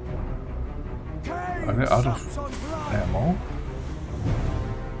 Are they out of ammo?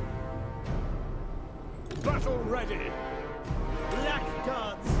 Battle ready! Black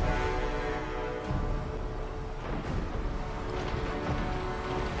Guards!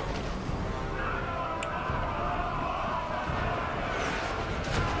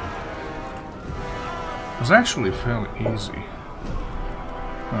 It was actually fairly easy.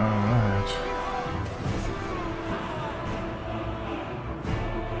 Alright.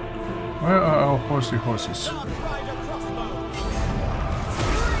 Where are our horsey horses? Dark Rider crossbow!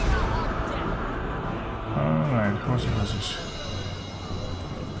 Alright, horsey horses.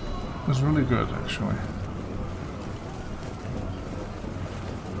 It was really good, actually.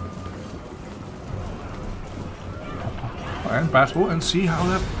 And battle and see how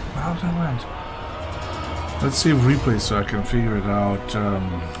that went. Let's save replay so I can figure it out.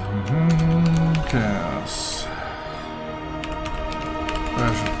 Chaos.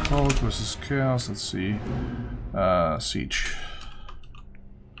 Version code versus chaos. Let's see. Siege.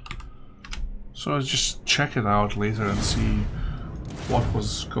 So I'll just check it out later and see what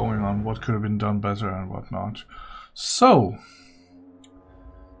was going on, what could have been done better and what not. So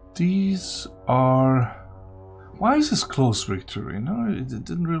these are. Why is this close victory? No, it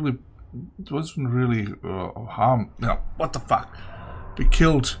didn't really. It wasn't really harm. No, what the fuck? We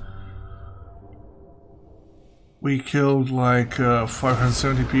killed like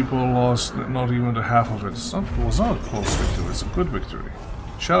 570 people, lost not even the half of it. It was not a close victory, it's a good victory.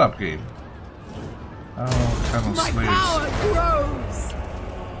 Shut up, game. Oh, kind of My slaves. power grows!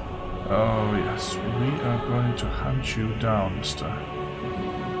 Oh, yes. We are going to hunt you down, mister.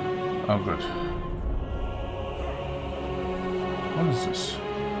 Oh, good. What is this?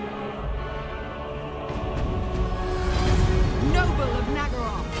 Noble of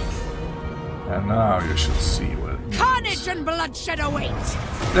Nagaroth! And now you shall see what it means. Carnage and bloodshed await!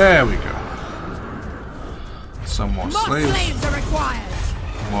 There we go. Some more More slaves are required!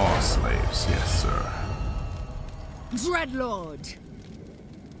 More slaves, yes, sir. Dreadlord!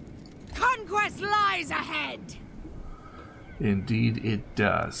 Conquest lies ahead! Indeed it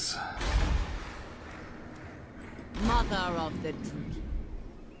does. Mother of the Druid.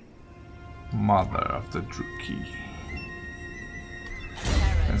 Mother of the Druki.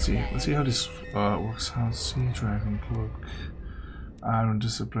 Let's see how this works out. Sea Dragon Cloak. Iron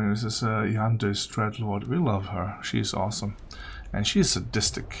Discipline. This is Yande's Dreadlord. We love her. She's awesome. And she's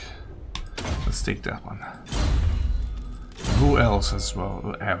sadistic. Let's take that one. Who else as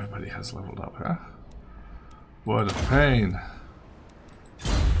well? Everybody has leveled up, huh? Word of Pain.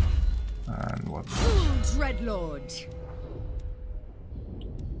 And what? Cruel Dreadlord!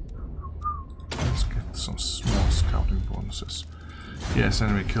 some small scouting bonuses. Yes,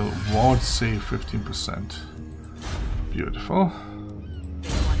 enemy kill ward save 15%. Beautiful.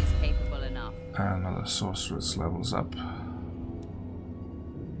 This one is capable enough. And another sorceress levels up.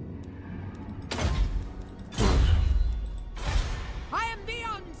 Good. I am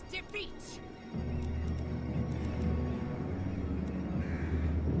beyond defeat.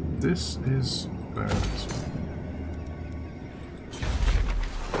 This is bad.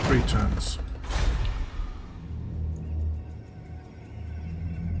 3 turns.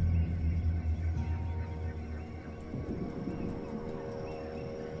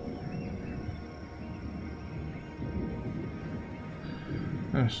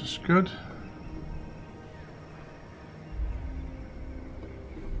 This is good.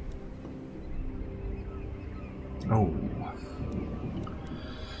 Oh.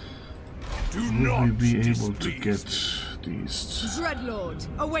 Will we be able to get these? Dreadlord,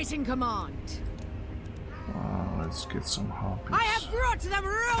 awaiting command. Let's get some harpies. I have brought them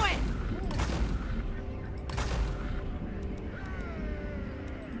ruin!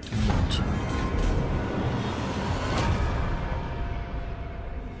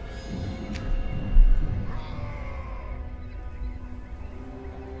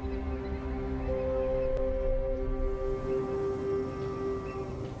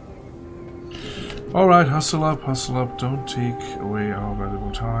 Alright, hustle up, don't take away our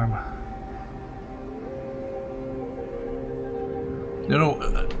valuable time. You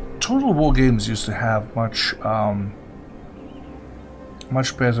know, Total War games used to have much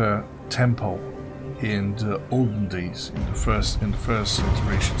better tempo in the olden days, in the first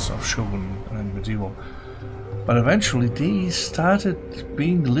iterations of Shogun and Medieval. But eventually they started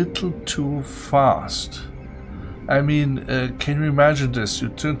being a little too fast. I mean, can you imagine this? You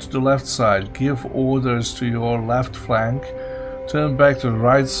turn to the left side, give orders to your left flank, turn back to the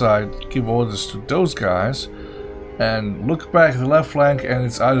right side, give orders to those guys, and look back at the left flank and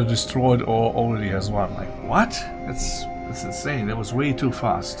it's either destroyed or already has won. Like, what? That's insane. That was way too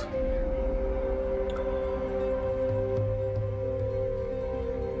fast.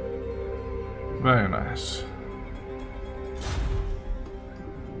 Very nice.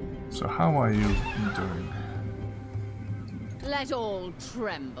 So how are you doing? Let all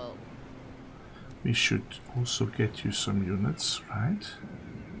tremble. We should also get you some units, right?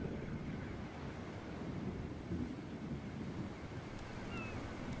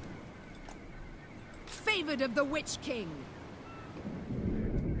 Favored of the Witch King.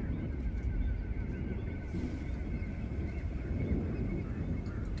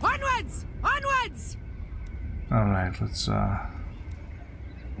 Onwards! Onwards! Alright, let's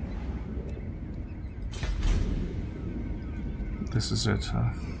this is it, huh?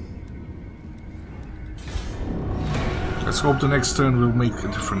 Let's hope the next turn will make a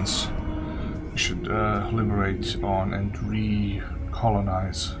difference. We should liberate on and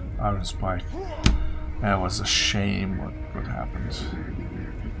re-colonize Iron Spike. That was a shame what happened.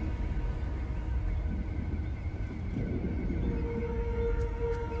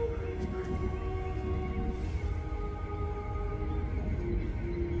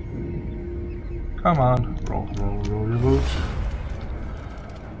 Come on, roll your boat.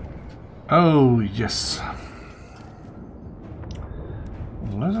 Oh, yes.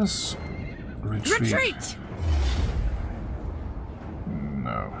 Let us retreat.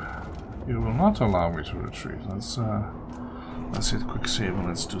 No. You will not allow me to retreat. Let's hit quick save and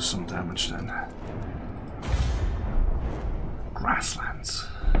let's do some damage then. Grasslands.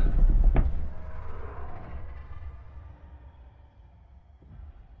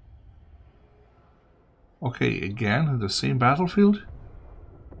 Okay, again, the same battlefield?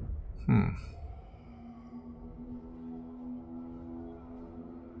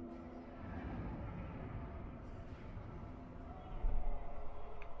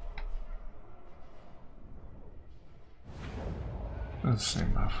 The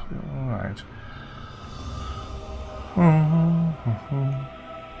same battlefield, alright.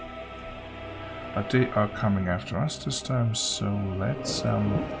 But they are coming after us this time, so let's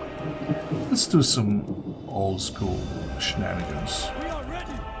do some old school shenanigans. We are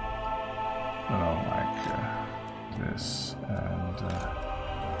ready. You know, like this and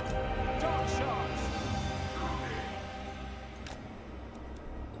Dark shards.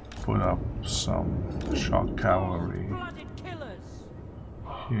 put up some shock cavalry Blooded killers.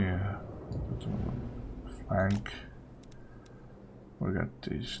 here. Put them on the flank. We got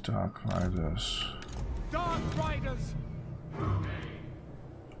these Dark Riders. Dark riders.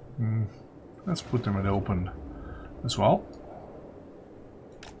 Let's put them in open as well.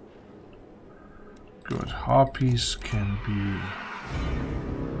 Good. Harpies can be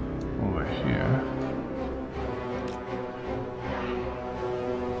over here.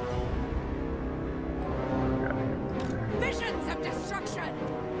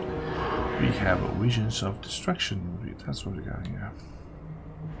 have visions of destruction. That's what we got here.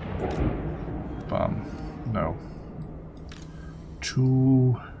 Bomb. No.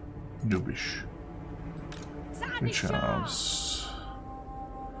 Too noobish. Which else?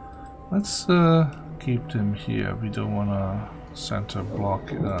 Let's keep them here. We don't wanna center block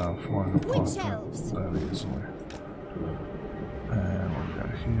flying apart that easily. And what we got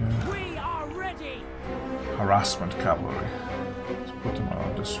here? We are ready. Harassment cavalry. Let's put them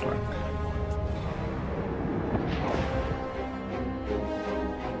on this flank.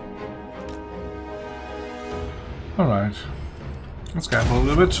 Alright. Let's gamble a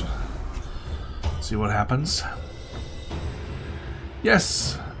little bit. See what happens.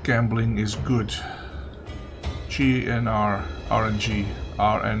 Yes, gambling is good. GNR, RNG,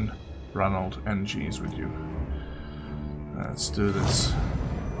 RN, Ronald, NG is with you. Let's do this.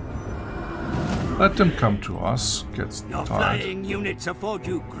 Let them come to us. Get Your tired. flying units afford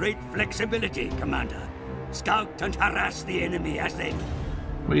you great flexibility, Commander. Scout and harass the enemy as they...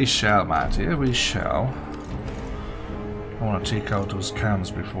 We shall, Matty, we shall. I want to take out those cans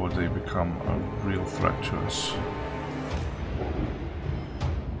before they become a real threat to us.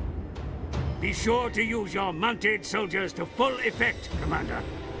 Be sure to use your mounted soldiers to full effect, Commander.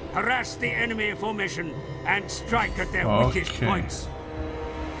 Harass the enemy formation and strike at their weakest points.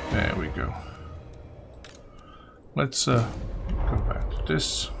 There we go. Let's go back to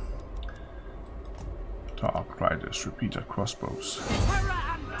this. Dark Riders, repeater crossbows. Terror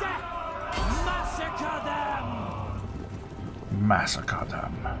and death! Massacre them! Massacre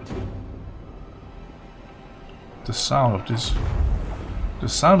them. The sound of this... The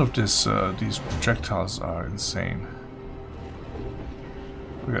sound of this, these projectiles are insane.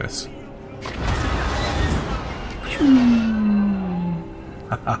 Look at this.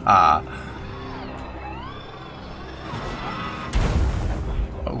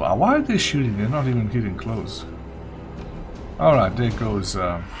 Oh, why are they shooting? They're not even getting close. Alright, there goes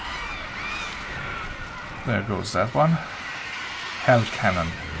that one. Hell cannon.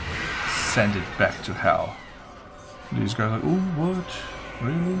 Send it back to hell. These guys are like, ooh, what?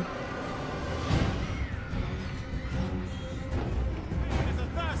 Really? It is a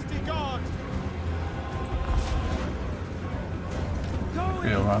thirsty god.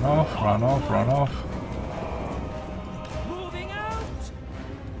 Okay, run off, run off, run off. Moving out!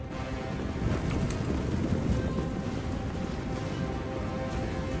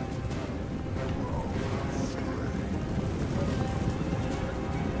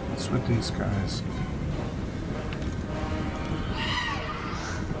 What's with these guys?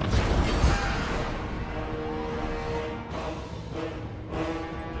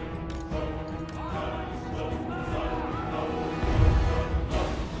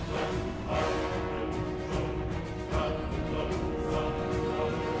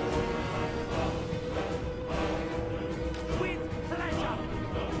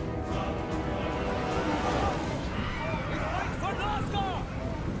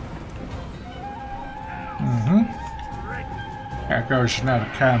 There goes another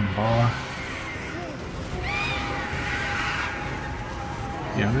cannon, boy.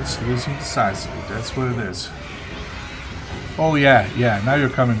 Yeah, it's losing decisively. That's what it is. Oh yeah, yeah. Now you're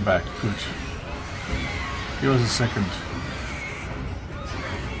coming back. Good. Give us a second.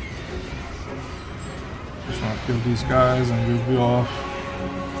 Just want to kill these guys and we'll be off.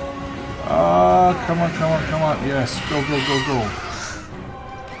 Ah, come on, come on, come on. Yes, go, go, go, go.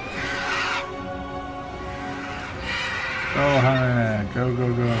 Go, honey. Go,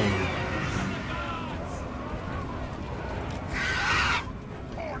 go, go.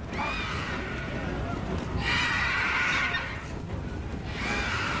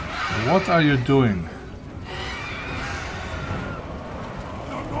 What are you doing?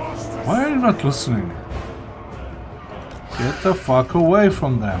 Why are you not listening? Get the fuck away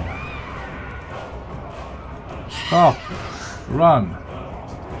from them. Stop. Run.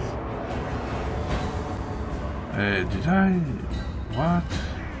 Did I... What?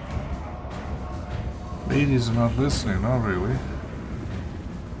 Ladies are not listening, not really.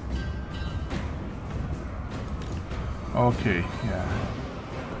 Okay, yeah.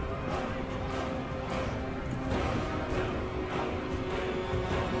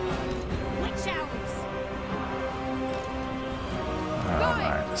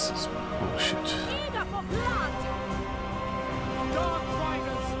 Alright, this is bullshit. Dark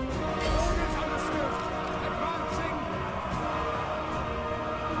Riders. Orders understood. Advancing.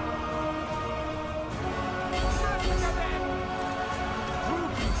 Massacre them.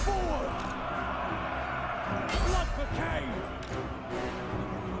 Moving forward. Blood for Cain.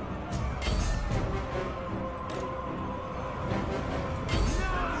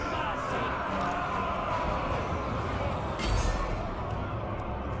 No mercy.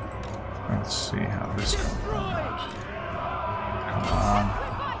 Let's see how this goes. Come on.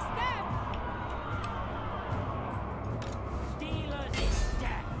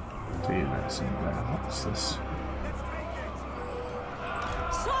 Dealers in there. What is this?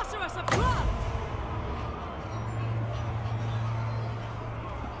 Sorceress of blood!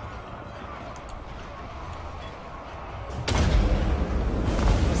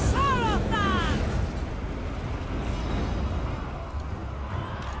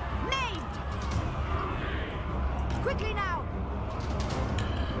 Quickly now!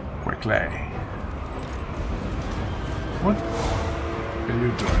 Quickly. What are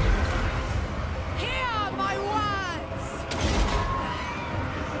you doing? Hear my words!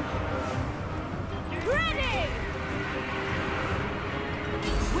 Ready!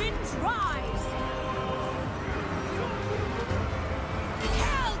 Winds rise!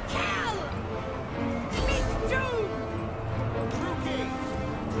 Kill! Kill! Meet doom! True King!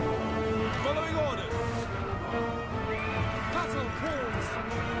 Following orders! Battle calls!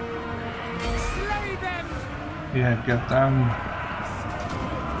 Slay them! Yeah, get them.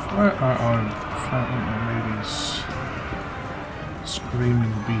 Where are our fat ladies?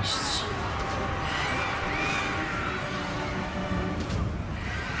 Screaming beasts.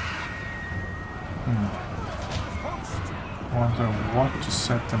 Wonder what to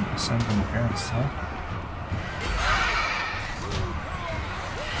send them against, huh?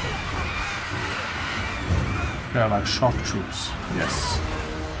 They're like shock troops, yes.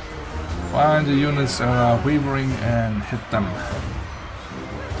 Find the units that are wavering and hit them.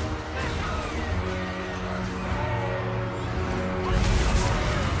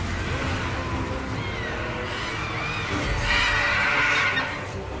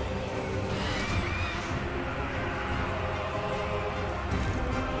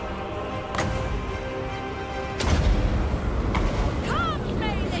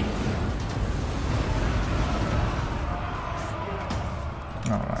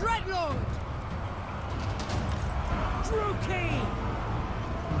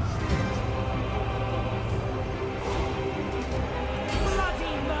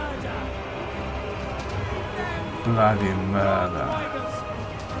 Bloody murder.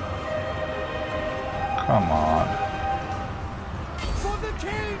 Come on. For the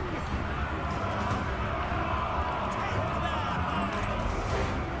king!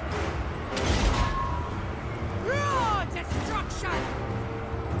 Raw destruction!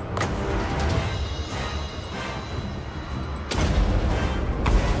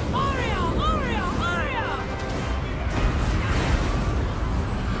 Aria! Aria! Aria!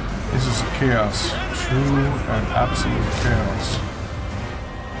 This is chaos. True and absolute chaos.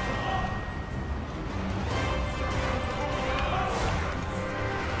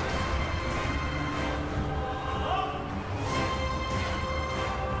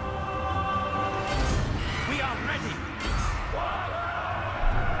 We are ready!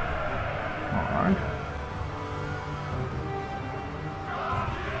 Alright.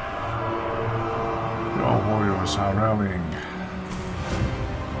 Your warriors are rallying.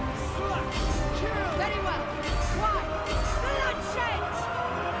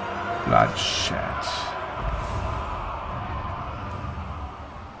 Bloodshed.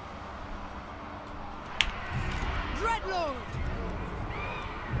 Dreadlord!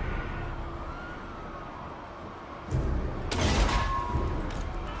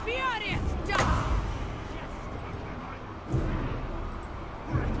 Furious Dawn!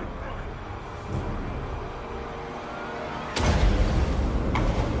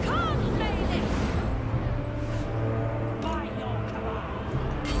 Come, Lady! By your command!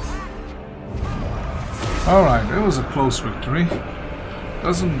 Alright, it was a close victory.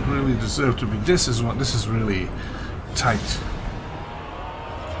 Doesn't really deserve to be. This is really tight.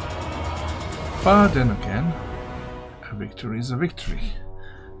 But then again, a victory is a victory.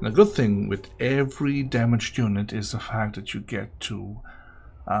 And the good thing with every damaged unit is the fact that you get to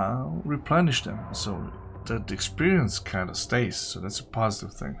replenish them. So the experience kind of stays. So that's a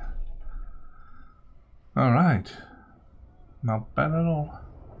positive thing. Alright. Not bad at all.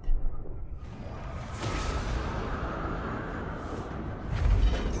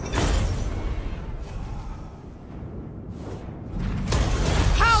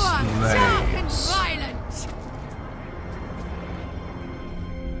 Dark and violent!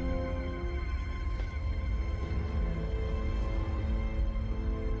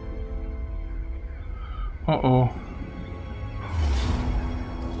 Uh-oh.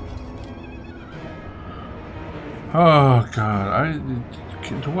 Oh god,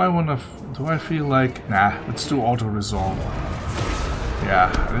 do I feel like, nah, let's do auto resolve.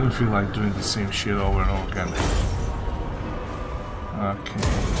 Yeah, I didn't feel like doing the same shit over and over again. Okay.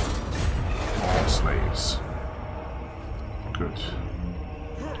 all slaves. Good.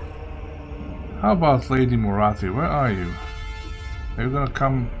 How about Lady Morathi? Where are you? Are you gonna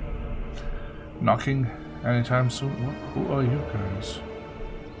come knocking anytime soon? What? Who are you guys?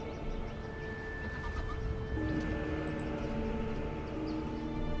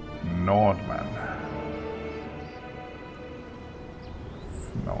 Nordman.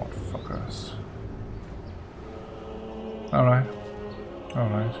 Nordfuckers. Alright.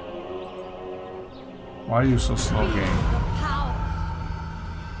 Alright. Why are you so slow, game?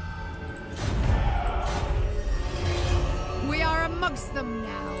 We are amongst them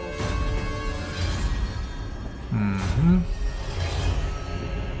now. Mm-hmm.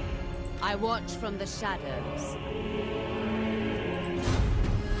 I watch from the shadows.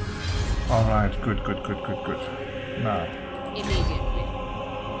 Alright, good. Now. Immediately.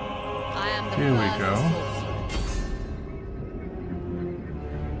 I am the Here we first go. sorcerer.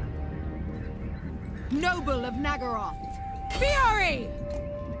 Noble of Nagaroth. Fury!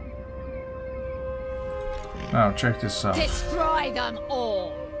 Now, check this out. Destroy them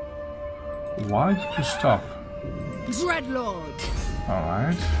all. Why did you stop? Dreadlord.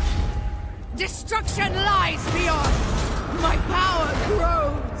 Alright. Destruction lies beyond. My power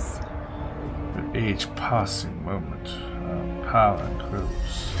grows. With each passing moment, power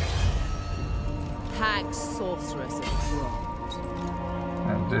grows. Hag sorceress of Grot.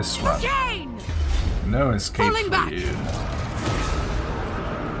 And this one. Gain! No escape Falling for back. you.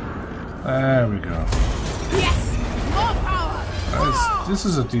 There we go. Yes! More power! This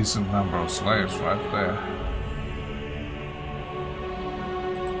is a decent number of slaves right there.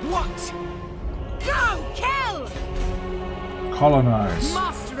 What? Go! Kill! Colonize.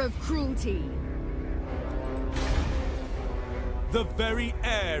 Master of cruelty. The very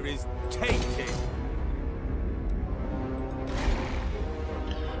air is tainted.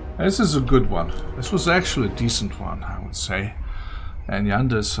 This is a good one. This was actually a decent one, I would say. And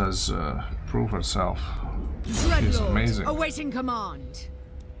Yandis has proved herself. She's Dreadlord, amazing. awaiting command.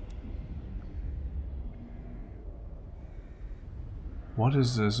 What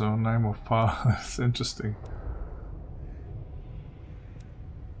is this? Oh, name of power. That's interesting.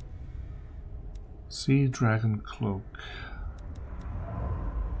 Sea Dragon Cloak.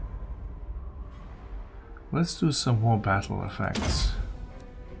 Let's do some more battle effects.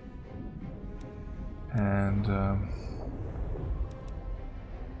 And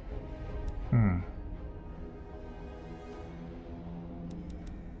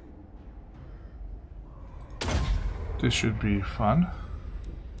this should be fun.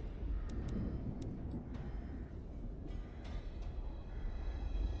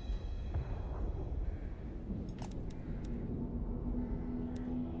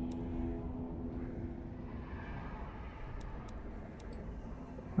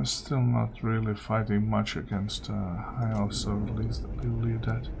 I'm still not really fighting much against high elf, so at least we'll leave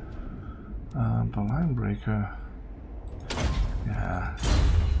that. Line Breaker. Yeah.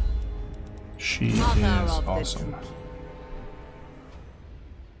 She is awesome.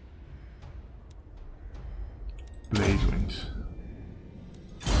 Blade Wind.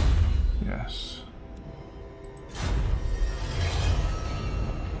 Yes.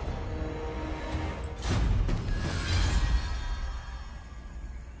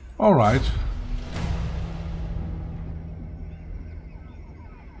 All right.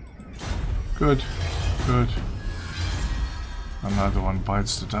 Good. Good. Another one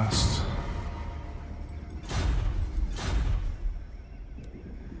bites the dust.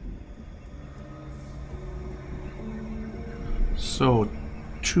 So,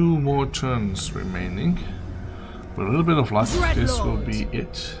 2 more turns remaining. With a little bit of luck, this will be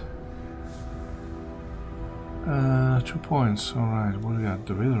it. 2 points. Alright, what do we got?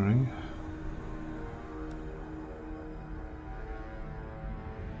 The Withering.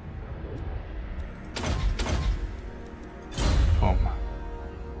 Boom.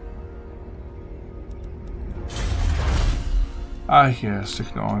 Ah, yes,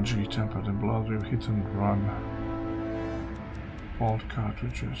 technology, tempered in blood, we've hit and run. Vault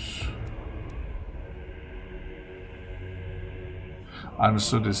cartridges. I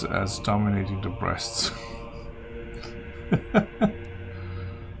understood this as dominating the breasts.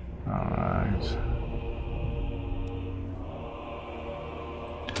 Alright.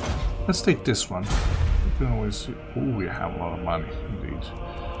 Let's take this one. We can always... Oh, we have a lot of money, indeed.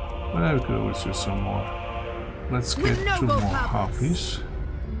 But we could always use some more. Let's get 2 more harpies.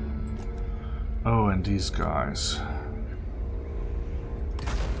 Oh, and these guys.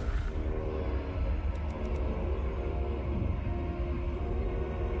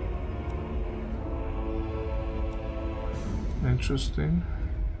 Interesting.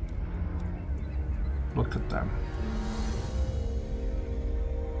 Look at them.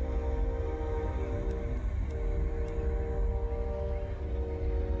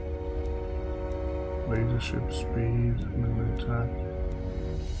 Leadership, speed, melee attack.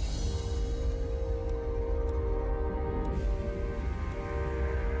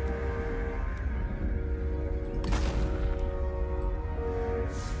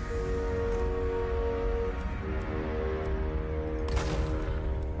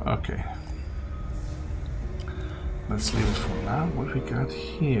 Okay. Let's leave it for now. What we got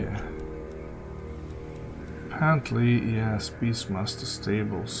here? Apparently, yes, Beastmaster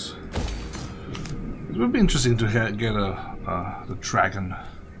Stables. It would be interesting to get the dragon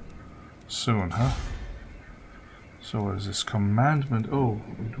soon, huh? So what is this? Commandment. Oh,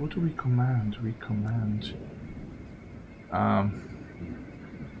 what do we command? We command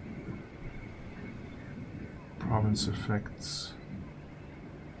province effects.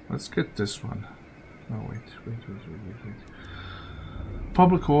 Let's get this one. Oh wait.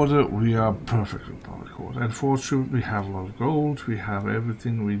 Public order, we are perfect with public order. And fortune, we have a lot of gold, we have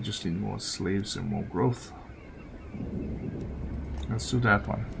everything, we just need more slaves and more growth. Let's do that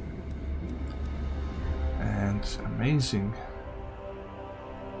one. And amazing.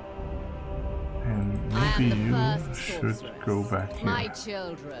 And maybe you should go back here. My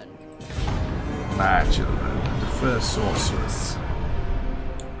children. My children. The first sorceress.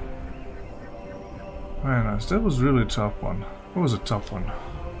 Very nice. That was really a tough one. That was a tough one.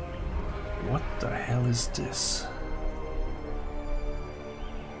 What the hell is this?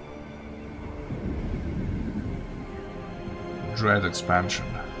 Dread expansion.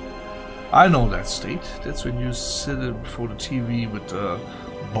 I know that state. That's when you sit before the TV with a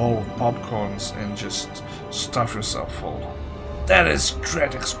bowl of popcorns and just stuff yourself full. That is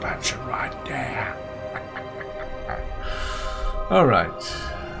dread expansion right there. Alright.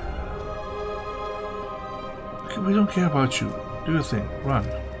 We don't care about you. Do your thing. Run.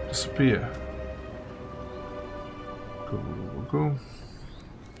 Disappear. Go.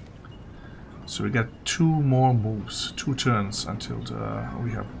 So we got 2 more moves. 2 turns until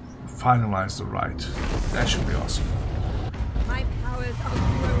we have finalized the rite. That should be awesome. My powers are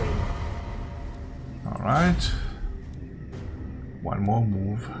growing. Alright. 1 more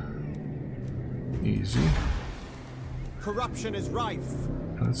move. Easy. Corruption is rife.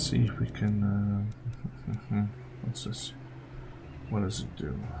 Let's see if we can... what's this? What does it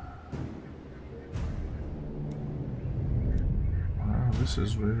do? Wow, this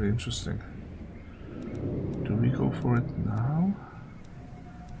is really interesting. Do we go for it now?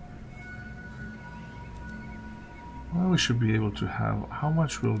 Well, we should be able to have... How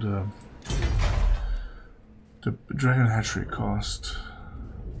much will the Dragon Hatchery cost?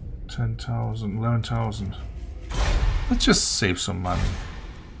 10,000, 11,000. Let's just save some money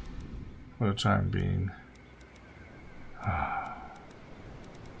for the time being.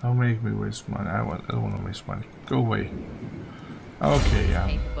 Don't make me waste money. I don't want to waste money. Go away. Okay, yeah.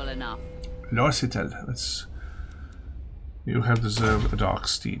 Capable enough. Lorsitel, let's... You have deserved a dark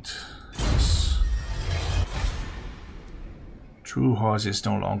steed. Yes. True horse is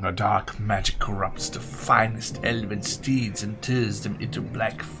no longer dark. Magic corrupts the finest elven steeds and turns them into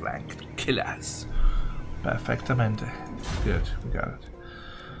black-flanked killers. Perfectamente. Good, we got it.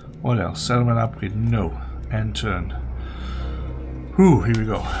 What else? Settlement upgrade? No. End turn. Whew, here we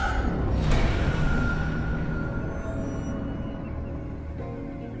go.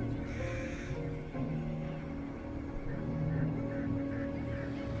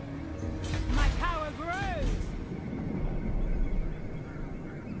 My power grows.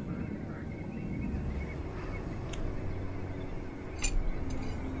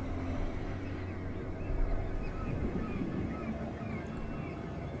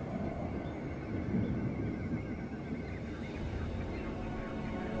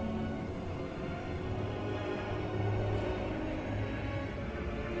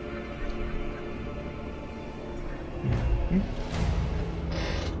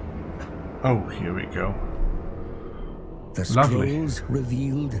 Oh, here we go. The Lovely. scrolls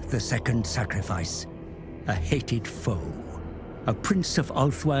revealed the second sacrifice. A hated foe. A prince of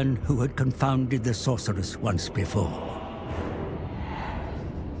Ulthuan who had confounded the sorceress once before.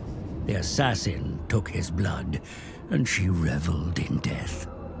 The assassin took his blood, and she reveled in death.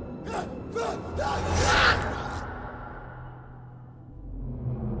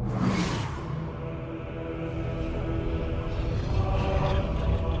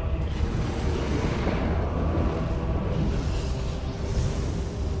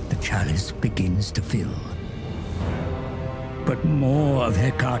 Chalice begins to fill. But more of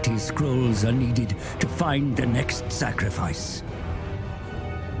Hecate's scrolls are needed to find the next sacrifice.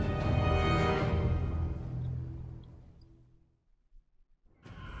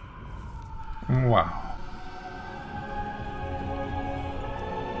 Wow.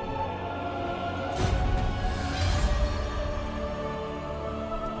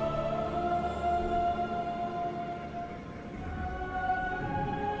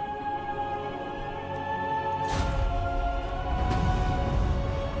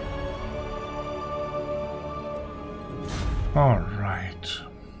 All right.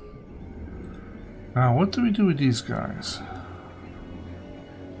 Now, what do we do with these guys?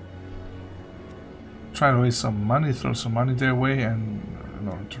 Try to waste some money, throw some money their way, and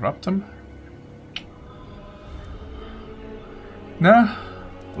interrupt them. Nah,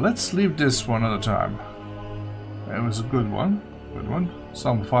 let's leave this for another time. It was a good one. Good one.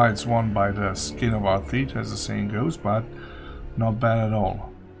 Some fights won by the skin of our teeth, as the saying goes, but not bad at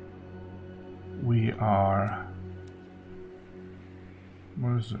all. We are.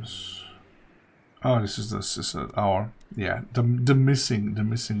 What is this? Oh, this is our the missing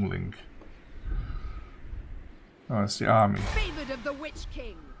link. Oh, it's the army. Favored of the Witch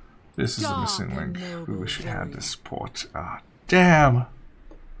King. This is the missing link. We wish we had this port. Ah, damn!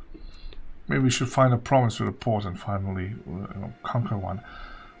 Maybe we should find a promise with a port and finally conquer one.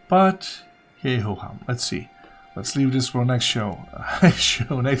 But hey ho hum. Let's see. Let's leave this for next show.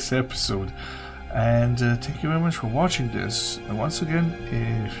 Next episode. And thank you very much for watching this. And once again,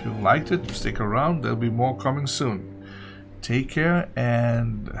 if you liked it, stick around. There'll be more coming soon. Take care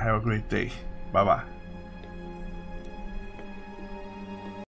and have a great day. Bye bye.